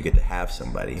good or you get to have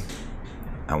somebody,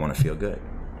 I want to feel good.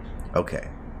 Okay.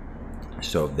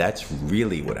 So that's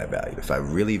really what I value. If I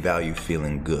really value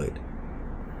feeling good,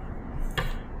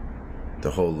 the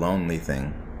whole lonely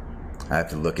thing, I have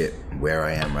to look at where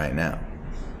I am right now.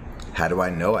 How do I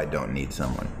know I don't need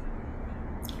someone?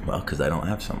 Well, because I don't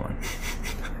have someone.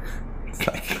 It's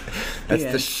like, that's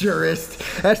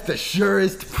the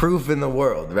surest proof in the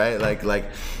world, right? Like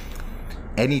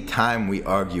anytime we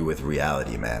argue with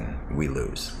reality, man, we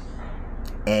lose.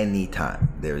 Anytime.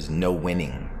 There's no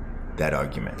winning that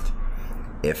argument.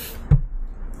 If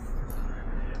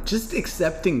just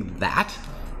accepting that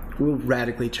will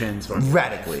radically transform.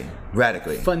 Radically.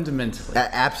 Fundamentally.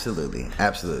 Absolutely.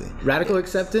 Radical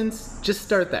acceptance, just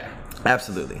start there.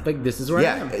 Absolutely. Like, this is where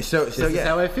I am. So this is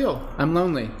how I feel. I'm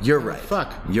lonely. You're right.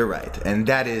 Fuck. You're right. And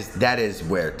that is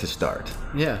where to start.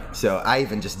 Yeah. So I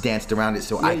even just danced around it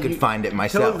so I could find it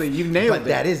myself. Totally, you nailed it. But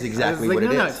that is exactly what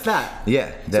it is. No, it's that.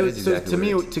 Yeah, that is exactly so to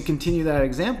me, to continue that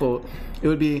example, it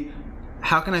would be,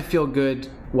 how can I feel good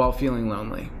while feeling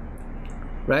lonely?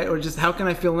 Right? Or just, how can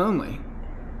I feel lonely?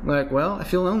 Like, well, I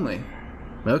feel lonely.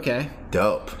 Okay.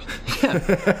 Dope.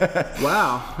 Yeah.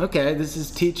 Wow. Okay. This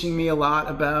is teaching me a lot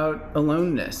about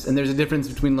aloneness. And there's a difference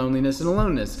between loneliness and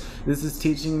aloneness. This is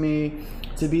teaching me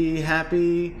to be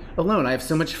happy alone. I have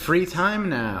so much free time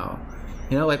now.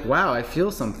 Like, wow, I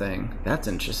feel something. That's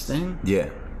interesting. Yeah.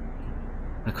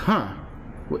 Like, huh.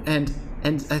 And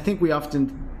I think we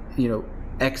often,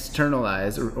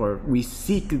 externalize or we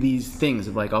seek these things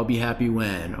of like, I'll be happy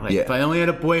when, or like, if I only had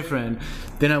a boyfriend,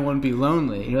 then I wouldn't be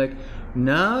lonely. And you're like,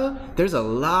 no, there's a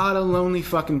lot of lonely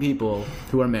fucking people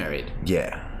who are married.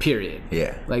 Yeah. Period.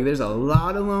 Yeah. Like, there's a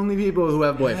lot of lonely people who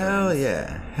have boyfriends. Hell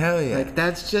yeah. Hell yeah. Like,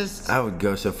 that's just... I would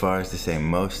go so far as to say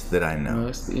most that I know.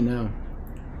 Most that you know.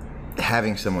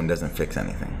 Having someone doesn't fix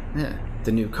anything. Yeah.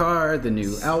 The new car, the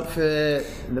new outfit,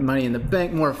 the money in the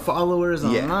bank, more followers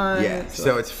online. Yeah.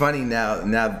 So it's funny now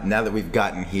that we've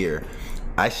gotten here,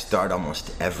 I start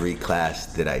almost every class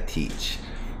that I teach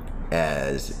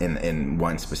as in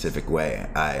one specific way.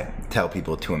 I tell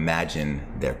people to imagine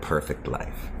their perfect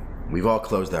life. We've all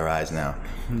closed our eyes now.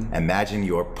 Imagine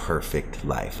your perfect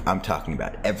life. I'm talking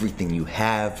about everything you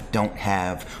have, don't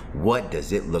have. What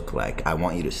does it look like? I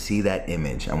want you to see that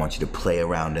image. I want you to play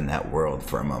around in that world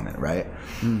for a moment, right?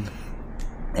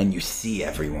 And you see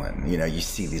everyone, you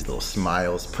see these little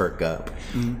smiles perk up.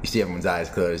 You see everyone's eyes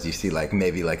closed. You see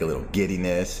maybe a little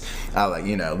giddiness.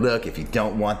 Look, if you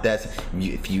don't want that,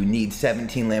 if you need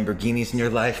 17 Lamborghinis in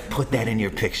your life, put that in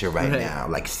your picture right now.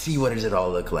 Like, see what does it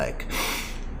all look like?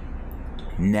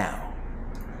 Now,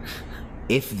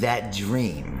 if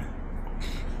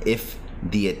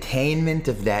the attainment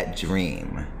of that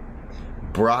dream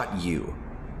brought you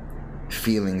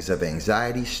feelings of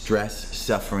anxiety, stress,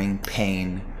 suffering,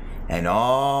 pain, and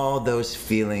all those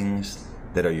feelings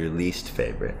that are your least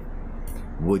favorite,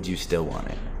 would you still want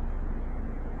it?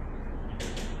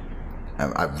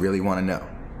 I really want to know.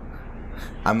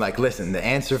 I'm like, listen, the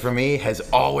answer for me has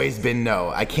always been no.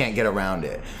 I can't get around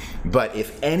it. But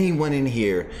if anyone in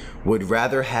here would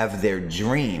rather have their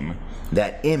dream,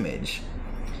 that image,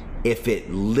 if it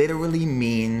literally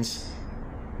means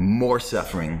more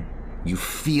suffering, you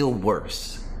feel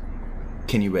worse,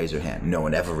 can you raise your hand? No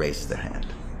one ever raises their hand.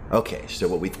 Okay, so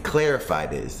what we've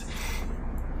clarified is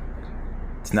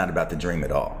it's not about the dream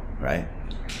at all, right?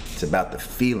 It's about the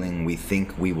feeling we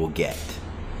think we will get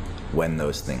when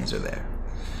those things are there.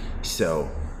 So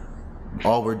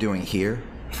all we're doing here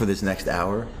for this next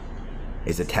hour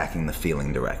is attacking the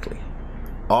feeling directly.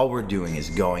 All we're doing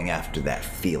is going after that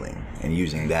feeling and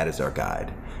using that as our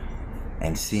guide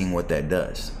and seeing what that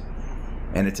does.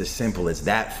 And it's as simple as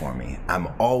that for me. I'm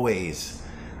always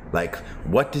like,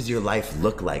 what does your life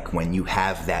look like when you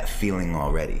have that feeling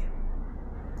already?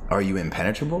 Are you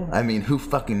impenetrable? I mean, who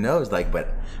fucking knows?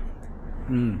 But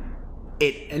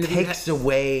it takes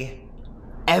away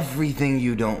everything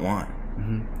you don't want.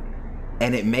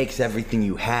 And it makes everything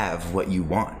you have what you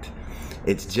want.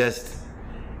 It's just,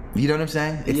 you know what I'm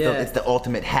saying? It's the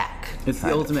ultimate hack. It's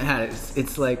the ultimate hack.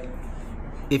 It's like,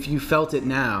 if you felt it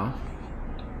now,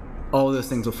 all those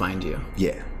things will find you.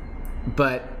 Yeah.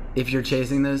 But if you're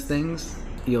chasing those things,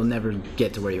 you'll never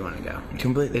get to where you want to go.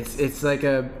 Completely. It's like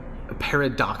a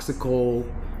paradoxical,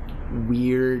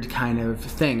 weird kind of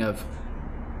thing of,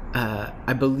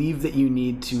 I believe that you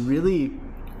need to really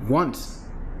want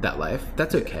that life.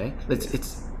 That's okay.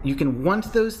 You can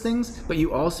want those things, but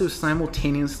you also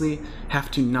simultaneously have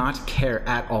to not care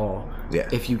at all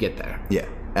if you get there. Yeah,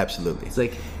 absolutely. It's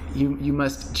like you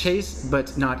must chase,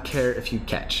 but not care if you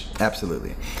catch.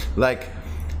 Absolutely. Like,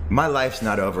 my life's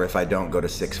not over if I don't go to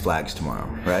Six Flags tomorrow,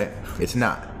 right? It's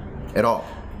not at all.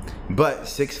 But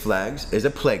Six Flags is a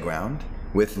playground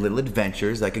with little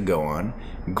adventures I could go on,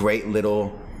 great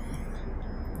little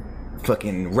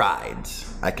fucking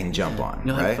rides I can jump on.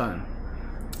 You'll right? have fun.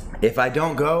 If I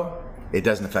don't go, it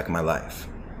doesn't affect my life.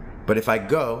 But if I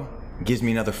go, it gives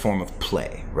me another form of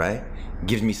play, right? It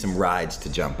gives me some rides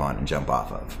to jump on and jump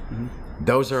off of.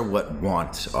 Those are what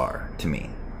wants are to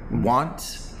me.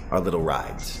 Wants are little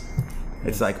rides.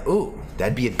 It's like, ooh,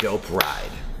 that'd be a dope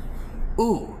ride.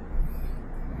 Ooh,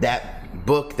 that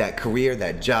book, that career,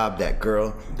 that job, that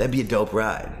girl, that'd be a dope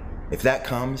ride. If that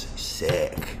comes,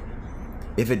 sick.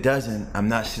 If it doesn't, I'm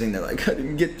not sitting there like, I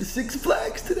didn't get the Six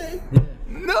Flags today.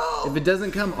 No. If it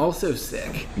doesn't come, also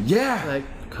sick. Yeah. Like,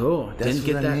 cool. That's didn't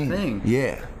get what I that mean. thing.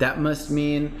 Yeah. That must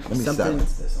mean Let me something.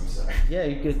 silence this. I'm sorry. Yeah,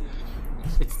 you could.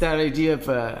 It's that idea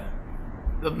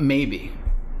of maybe.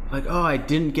 Like, oh, I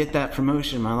didn't get that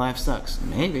promotion. My life sucks.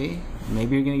 Maybe you're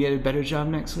gonna get a better job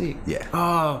next week. Yeah.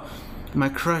 Oh, my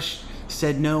crush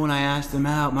said no when I asked him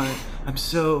out. I'm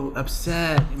so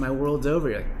upset. My world's over.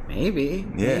 You're like, maybe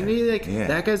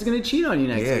that guy's gonna cheat on you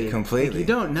next week. Yeah, completely. Like, you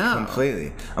don't know.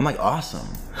 Completely. I'm like, awesome.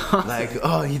 Like,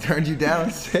 oh, he turned you down.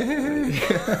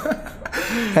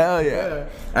 Hell yeah.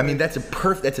 I mean, that's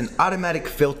an automatic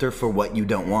filter for what you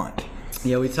don't want.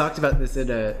 Yeah, we talked about this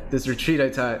at this retreat I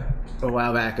taught a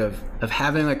while back of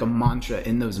having like a mantra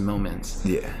in those moments.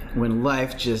 Yeah. When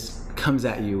life just comes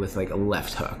at you with like a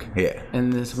left hook. Yeah.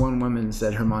 And this one woman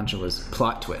said her mantra was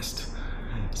plot twist.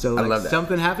 So like I love that.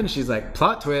 something happened, she's like,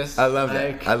 plot twist. I love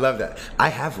like, that. I love that. I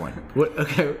have one.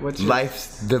 What's your...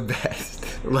 Life's the best.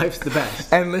 Life's the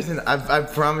best. And listen, I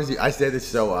promise you, I say this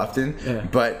so often,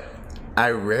 but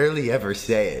I rarely ever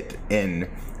say it in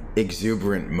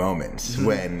exuberant moments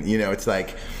when, you know, it's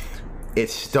like, it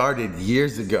started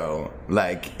years ago,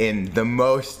 like in the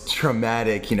most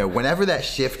traumatic, you know, whenever that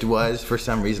shift was for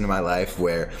some reason in my life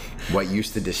where what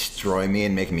used to destroy me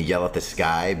and make me yell at the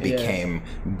sky became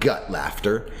gut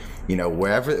laughter, you know,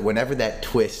 whenever that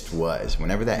twist was,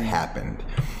 whenever that happened,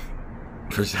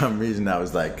 for some reason I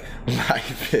was like,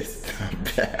 life is the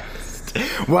best.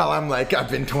 While I'm like, I've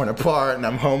been torn apart and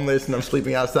I'm homeless and I'm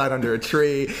sleeping outside under a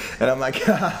tree and I'm like,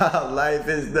 life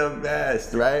is the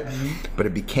best, right? But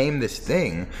it became this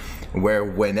thing where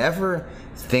whenever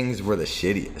things were the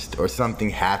shittiest or something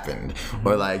happened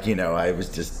or like, you know, I was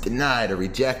just denied or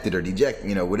rejected or dejected,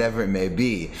 you know, whatever it may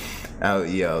be,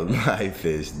 life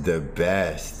is the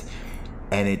best.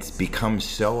 And it's become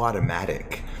so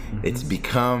automatic. It's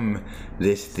become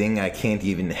this thing I can't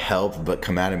even help but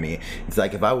come out of me. It's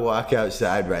like if I walk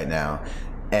outside right now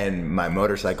and my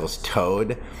motorcycle's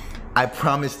towed, I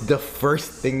promise the first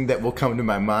thing that will come to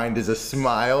my mind is a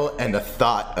smile and a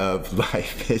thought of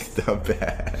life is the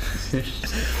best.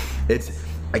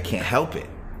 I can't help it.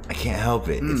 I can't help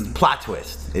it. It's plot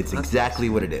twist. It's exactly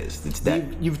what it is. It's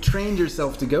that. You've trained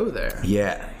yourself to go there.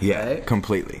 Yeah, right?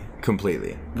 Completely.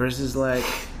 Versus like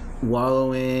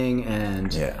wallowing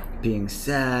and being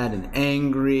sad and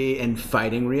angry and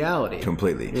fighting reality.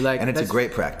 Completely. Like, and it's a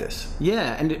great practice.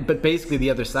 Yeah, but basically the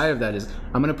other side of that is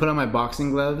I'm gonna put on my boxing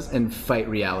gloves and fight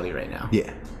reality right now.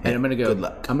 Yeah. And I'm gonna go. Good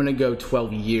luck. I'm gonna go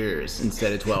 12 years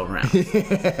instead of 12 rounds.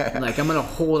 Like I'm gonna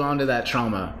hold on to that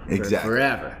trauma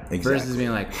forever. Versus being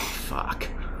like, fuck.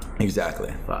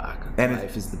 Exactly. Fuck. And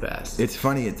life is the best. It's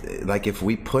funny. It's like if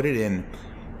we put it in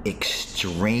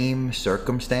extreme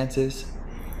circumstances,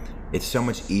 it's so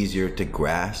much easier to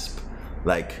grasp.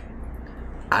 Like,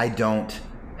 I don't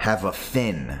have a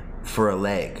fin for a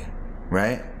leg,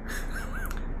 right?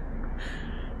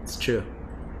 It's true.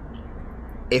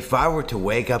 If I were to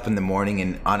wake up in the morning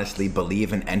and honestly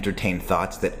believe and entertain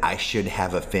thoughts that I should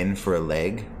have a fin for a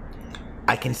leg,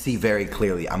 I can see very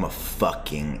clearly I'm a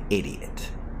fucking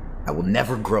idiot. I will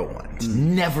never grow one. It's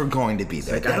never going to be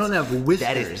there. Like I don't have whiskers.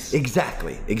 That is,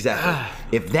 exactly.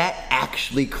 If that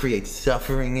actually creates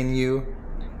suffering in you,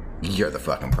 you're the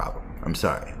fucking problem. I'm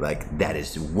sorry. Like, that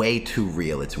is way too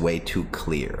real. It's way too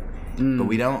clear. But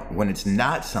we don't, when it's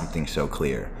not something so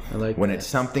clear, when it's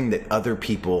something that other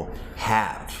people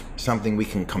have, something we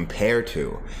can compare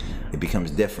to, it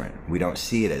becomes different. We don't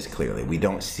see it as clearly. We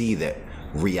don't see that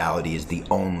reality is the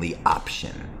only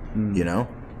option, you know?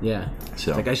 Yeah.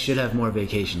 So, like I should have more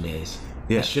vacation days.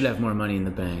 Yeah. I should have more money in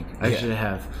the bank. I should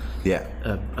have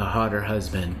a hotter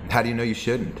husband. How do you know you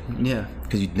shouldn't? Yeah.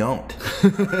 Because you don't.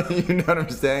 You know what I'm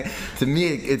saying? To me,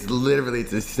 it's literally,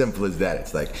 it's as simple as that.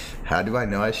 It's like, how do I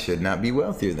know I should not be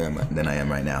wealthier than I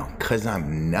am right now? Because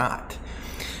I'm not.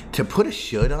 To put a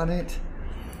should on it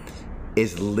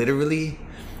is literally,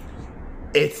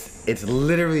 it's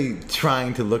literally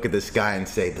trying to look at the sky and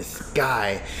say, the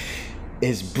sky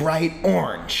is bright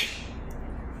orange.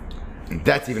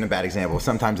 That's even a bad example.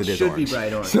 Sometimes it is orange. Should be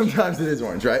bright orange. Sometimes it is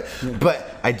orange, right? Yeah.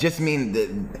 But I just mean that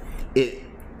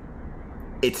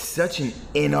it's such an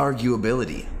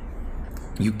inarguability.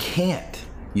 You can't.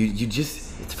 You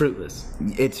just... It's fruitless.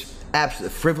 It's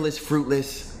absolutely frivolous,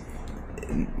 fruitless.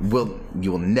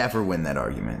 You will never win that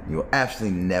argument. You will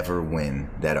absolutely never win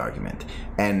that argument.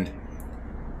 And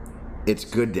it's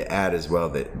good to add as well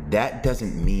that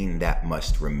doesn't mean that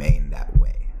must remain that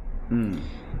way.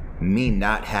 Me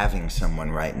not having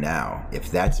someone right now, if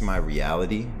that's my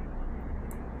reality,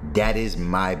 that is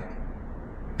my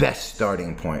best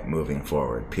starting point moving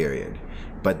forward, period.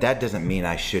 But that doesn't mean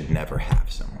I should never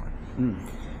have someone.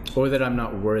 Or that I'm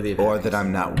not worthy of it. Or that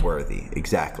I'm not worthy,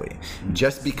 exactly.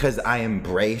 Just because I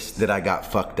embraced that I got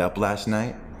fucked up last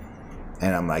night,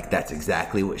 and I'm like, that's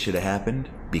exactly what should have happened,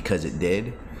 because it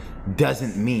did,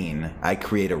 doesn't mean I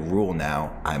create a rule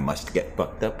now, I must get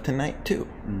fucked up tonight too.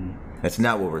 That's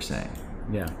not what we're saying.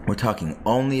 Yeah. We're talking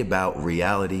only about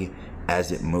reality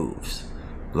as it moves,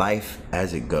 life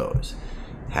as it goes.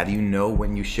 How do you know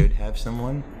when you should have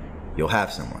someone? You'll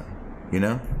have someone, you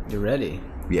know? You're ready.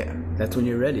 Yeah. That's when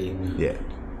you're ready. Yeah.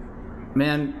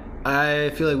 Man,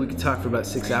 I feel like we could talk for about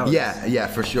 6 hours. Yeah,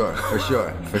 for sure.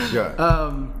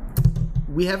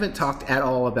 We haven't talked at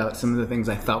all about some of the things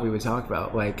I thought we would talk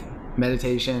about, like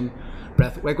meditation,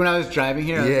 breath. Like when I was driving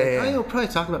here, I was like, oh, you'll probably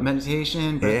talk about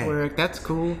meditation, breath work. That's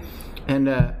cool. And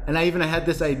I had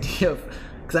this idea of,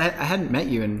 because I hadn't met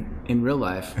you in real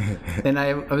life, and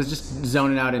I was just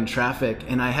zoning out in traffic,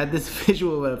 and I had this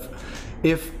visual of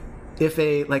if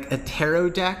a tarot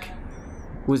deck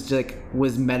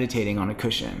was meditating on a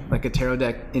cushion, like a tarot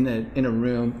deck in a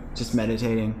room just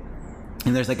meditating,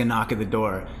 and there's like a knock at the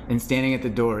door, and standing at the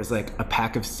door is like a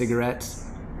pack of cigarettes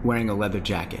wearing a leather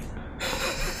jacket,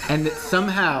 and that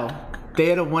somehow they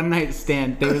had a one night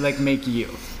stand. They would like make you.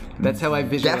 That's how I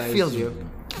visualize that feels you.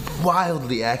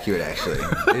 Wildly accurate, actually.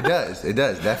 It does.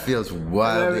 That feels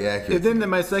wildly accurate. And then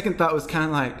my second thought was kind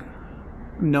of like,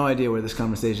 no idea where this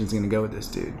conversation is going to go with this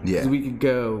dude. Yeah. We could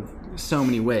go so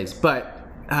many ways, but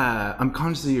I'm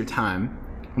conscious of your time.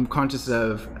 I'm conscious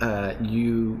of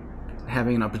you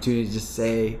having an opportunity to just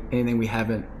say anything we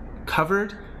haven't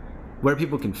covered. Where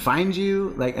people can find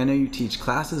you, like I know you teach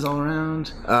classes all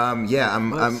around.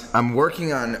 I'm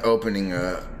working on opening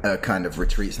a kind of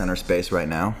retreat center space right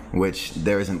now, which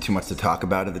there isn't too much to talk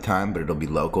about at the time, but it'll be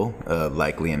local,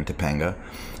 likely in Topanga.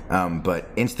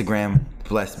 But Instagram,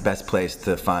 best place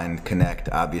to find, connect,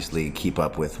 obviously keep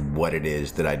up with what it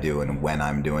is that I do and when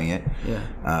I'm doing it.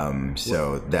 Yeah.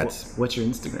 So that's what's your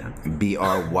Instagram?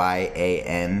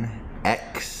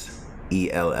 BryanEllis,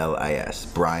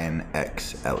 Bryan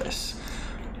X Ellis.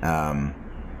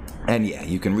 And yeah,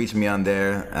 you can reach me on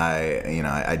there.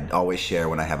 I always share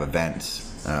when I have events,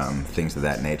 things of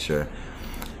that nature.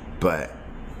 But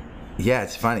yeah,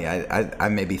 it's funny. I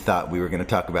maybe thought we were going to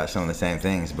talk about some of the same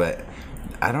things, but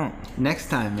I don't. Next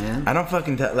time, man. I don't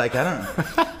fucking I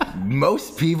don't.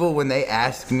 Most people, when they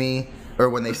ask me or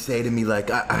when they say to me like,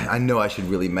 I know I should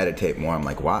really meditate more, I'm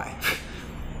like, why?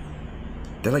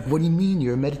 They're like, what do you mean?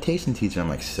 You're a meditation teacher. I'm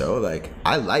like, so? Like,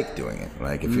 I like doing it.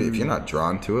 Like, if you're not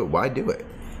drawn to it, why do it?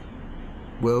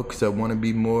 Well, because I want to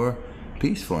be more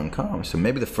peaceful and calm. So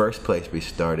maybe the first place we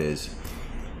start is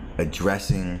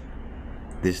addressing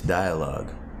this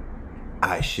dialogue.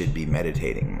 I should be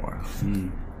meditating more.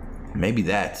 Maybe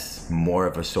that's more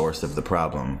of a source of the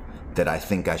problem, that I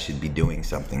think I should be doing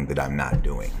something that I'm not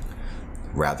doing,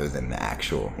 rather than the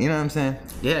actual. You know what I'm saying?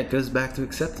 Yeah, it goes back to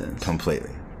acceptance.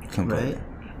 Completely. Right?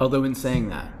 Although in saying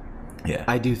that, yeah,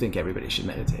 I do think everybody should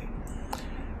meditate.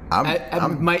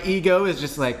 I'm my ego is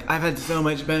just like, I've had so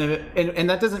much benefit, and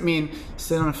that doesn't mean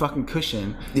sit on a fucking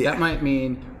cushion. Yeah. That might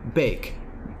mean bake,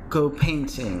 go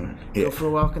painting, go for a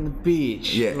walk on the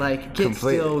beach, like get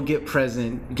still, get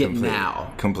present, get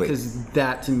now. Completely. Because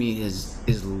that to me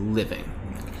is living.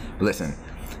 Listen,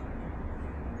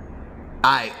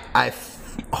 I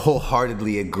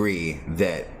wholeheartedly agree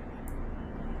that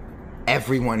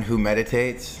everyone who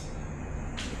meditates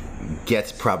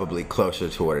gets probably closer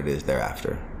to what it is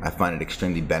thereafter. I find it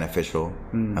extremely beneficial.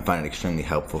 I find it extremely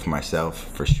helpful for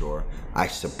myself, for sure. I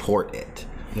support it.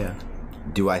 Yeah.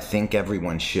 Do I think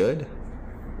everyone should?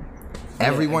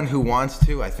 Everyone who wants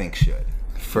to, I think should.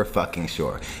 For fucking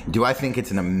sure. Do I think it's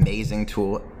an amazing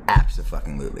tool?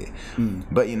 Abso-fucking-lutely.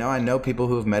 But I know people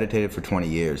who have meditated for 20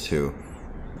 years who...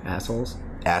 Assholes.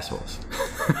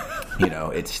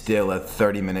 It's still a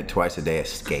 30-minute twice a day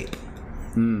escape.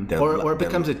 Or it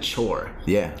becomes a chore.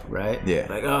 Yeah. Right? Yeah.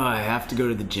 Like, oh, I have to go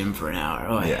to the gym for an hour.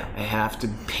 Oh, yeah. I have to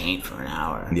paint for an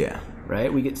hour. Yeah.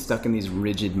 Right? We get stuck in these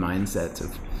rigid mindsets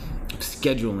of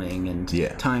scheduling and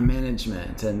time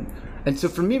management. And so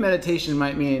for me, meditation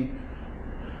might mean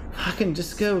I can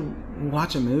just go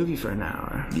watch a movie for an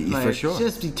hour. Like, for sure.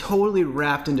 Just be totally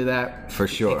wrapped into that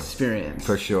experience.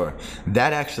 For sure.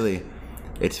 That actually...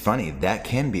 It's funny, that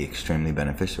can be extremely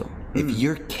beneficial. If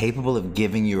you're capable of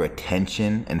giving your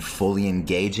attention and fully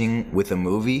engaging with a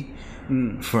movie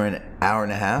for an hour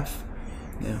and a half,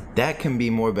 that can be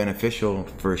more beneficial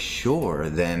for sure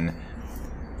than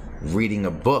reading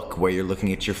a book where you're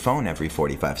looking at your phone every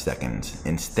 45 seconds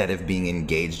instead of being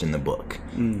engaged in the book.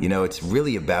 It's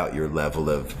really about your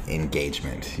level of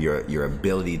engagement, your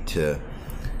ability to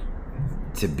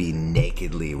be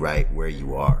nakedly right where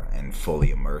you are and fully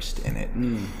immersed in it.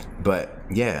 But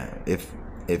yeah,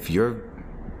 if your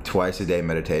twice a day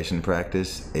meditation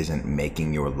practice isn't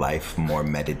making your life more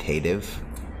meditative,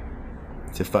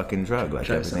 it's a fucking drug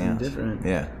like everything else. Different.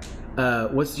 Yeah.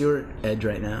 What's your edge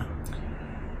right now?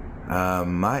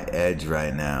 My edge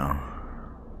right now,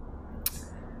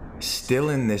 still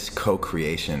in this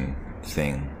co-creation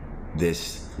thing,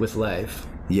 this with life.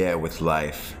 Yeah, with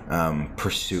life.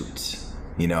 Pursuits.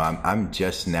 I'm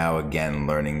just now again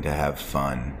learning to have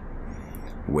fun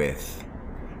with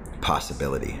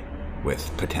possibility, with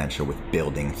potential, with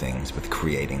building things, with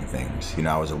creating things.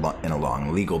 I was in a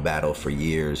long legal battle for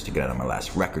years to get out of my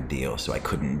last record deal, so I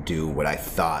couldn't do what I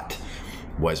thought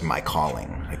was my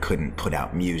calling. I couldn't put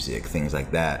out music, things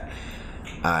like that.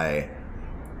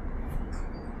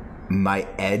 My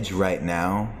edge right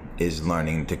now is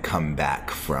learning to come back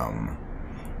from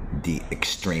the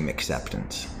extreme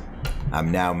acceptance.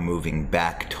 I'm now moving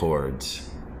back towards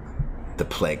the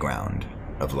playground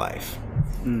of life.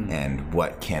 And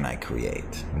what can I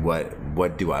create?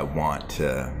 What do I want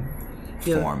to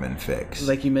form and fix?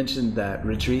 Like you mentioned that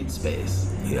retreat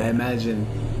space. Yeah. I imagine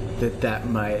that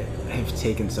might have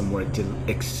taken some work to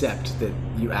accept that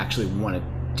you actually want to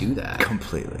do that.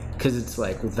 Completely. Because it's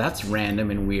like, well, that's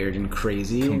random and weird and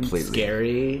crazy and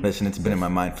scary. Listen, it's been in my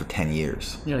mind for 10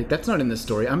 years. You're like, that's not in the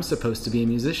story. I'm supposed to be a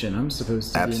musician. I'm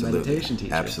supposed to be a meditation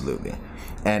teacher. Absolutely.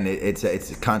 And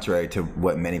it's contrary to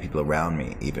what many people around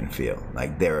me even feel.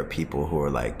 Like, there are people who are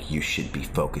like, you should be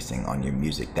focusing on your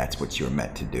music. That's what you're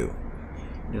meant to do.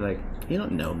 You're like, you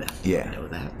don't know that. You don't know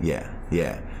that.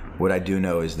 Yeah. What I do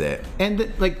know is that... And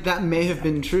that may have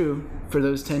been true for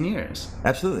those 10 years.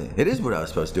 Absolutely. It is what I was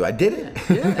supposed to do. I did it.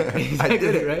 Yeah, exactly, I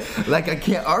did it. Right? Like, I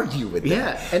can't argue with that.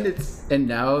 Yeah, and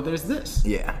now there's this.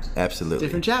 Yeah, absolutely.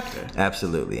 Different chapter.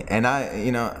 Absolutely. And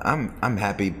I'm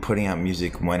happy putting out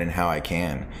music when and how I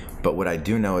can. But what I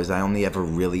do know is I only ever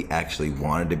really actually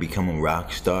wanted to become a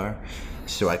rock star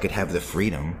so I could have the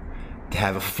freedom to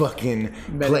have a fucking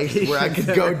place where I could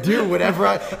go do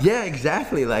whatever yeah,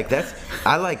 exactly. Like,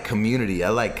 I like community. I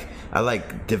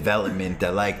like development. I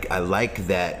like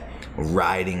that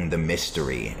riding the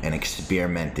mystery and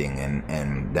experimenting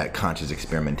and that conscious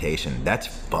experimentation. That's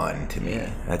fun to me.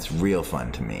 Yeah. That's real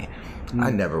fun to me.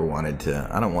 I don't want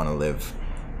to live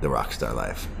the rock star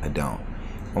life. I don't.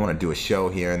 I want to do a show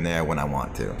here and there when I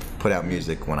want to. Put out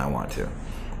music when I want to.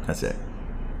 That's it.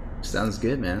 Sounds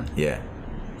good, man. Yeah.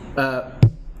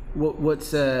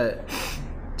 What's to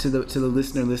the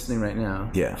listener listening right now?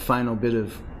 Yeah. Final bit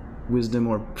of wisdom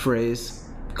or praise,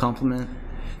 compliment,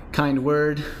 kind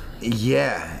word.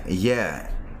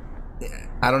 Yeah.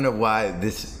 I don't know why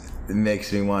this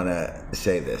makes me want to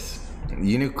say this.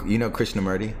 You know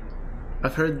Krishnamurti?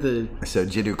 I've heard So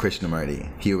Jiddu Krishnamurti,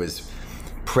 he was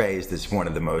praised as one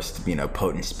of the most,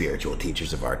 potent spiritual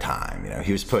teachers of our time.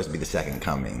 He was supposed to be the second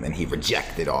coming, then he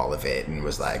rejected all of it and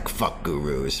was like, fuck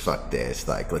gurus, fuck this,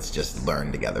 like, let's just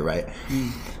learn together, right?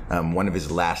 One of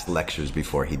his last lectures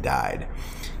before he died,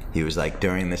 he was like,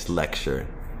 during this lecture,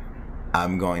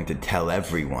 I'm going to tell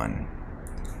everyone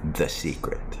the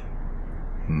secret,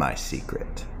 my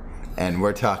secret. And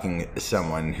we're talking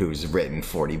someone who's written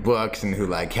 40 books and who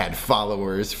had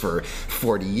followers for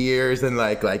 40 years and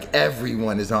like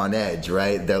everyone is on edge,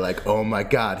 right? They're like, oh my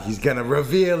God, he's gonna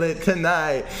reveal it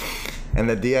tonight.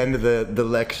 And at the end of the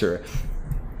lecture,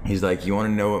 he's like, you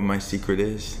wanna know what my secret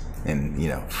is? And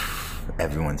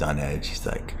everyone's on edge. He's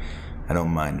like, I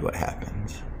don't mind what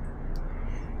happens.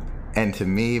 And to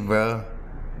me, bro,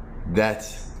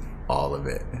 that's all of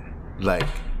it.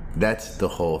 That's the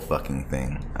whole fucking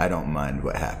thing. I don't mind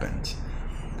what happens.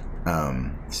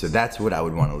 So that's what I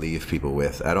would want to leave people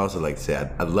with. I'd also like to say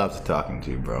I love talking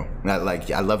to you, bro. I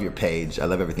love your page. I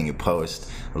love everything you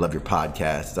post. I love your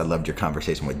podcast. I loved your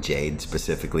conversation with Jade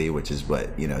specifically, which is what,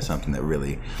 something that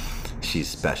really, she's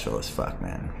special as fuck,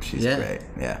 man. She's great.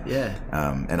 Yeah. Yeah.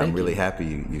 And I'm really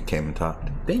happy you came and talked.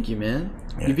 Thank you, man.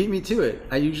 Yeah. You beat me to it.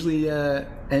 I usually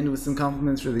end with some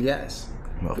compliments for the guests.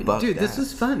 Well, fuck dude, that. this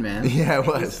was fun, man. Yeah, it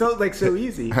was. It felt like so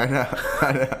easy. I know.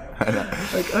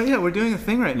 Like, oh yeah, we're doing a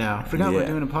thing right now. I forgot we're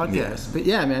doing a podcast. Yeah. But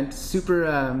yeah, man,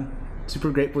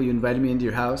 super grateful you invited me into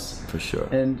your house. For sure.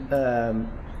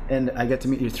 And I got to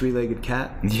meet your three-legged cat.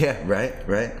 Yeah, right.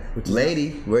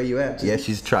 Lady, where you at? Yeah,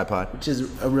 she's a tripod. Which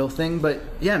is a real thing. But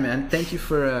yeah, man, thank you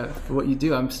for what you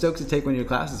do. I'm stoked to take one of your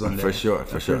classes one day. For sure.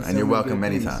 And you're welcome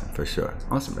anytime. For sure.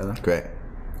 Awesome, brother. Great.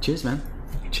 Cheers, man.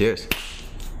 Cheers.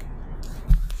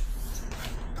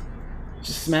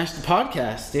 Just smashed the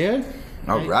podcast, dude.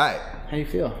 All right. How you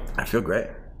feel? I feel great.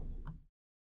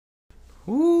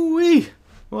 Ooh-wee.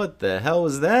 What the hell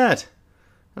was that?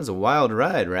 That was a wild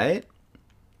ride, right?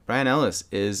 Bryan Ellis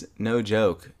is no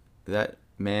joke. That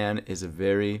man is a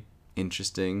very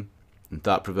interesting and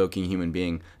thought-provoking human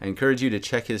being. I encourage you to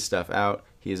check his stuff out.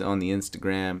 He is on the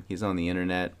Instagram. He's on the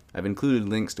internet. I've included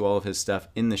links to all of his stuff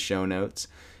in the show notes.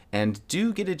 And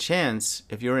do get a chance,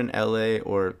 if you're in LA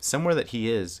or somewhere that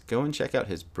he is, go and check out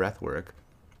his breath work.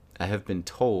 I have been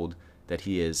told that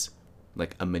he is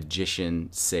like a magician,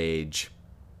 sage,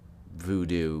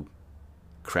 voodoo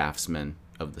craftsman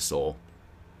of the soul,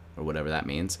 or whatever that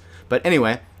means. But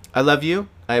anyway, I love you.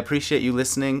 I appreciate you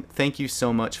listening. Thank you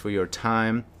so much for your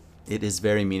time. It is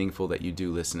very meaningful that you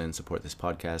do listen and support this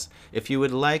podcast. If you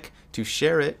would like to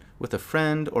share it with a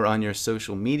friend or on your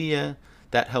social media,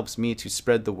 That helps me to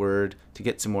spread the word, to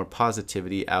get some more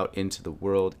positivity out into the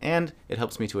world, and it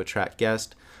helps me to attract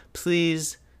guests.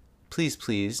 Please, please,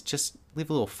 please, just leave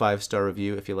a little 5-star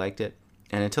review if you liked it.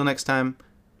 And until next time,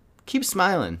 keep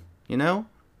smiling, you know?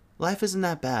 Life isn't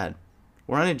that bad.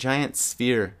 We're on a giant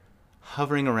sphere,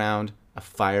 hovering around a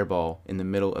fireball in the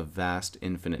middle of vast,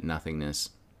 infinite nothingness.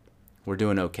 We're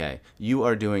doing okay. You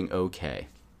are doing okay.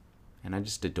 And I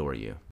just adore you.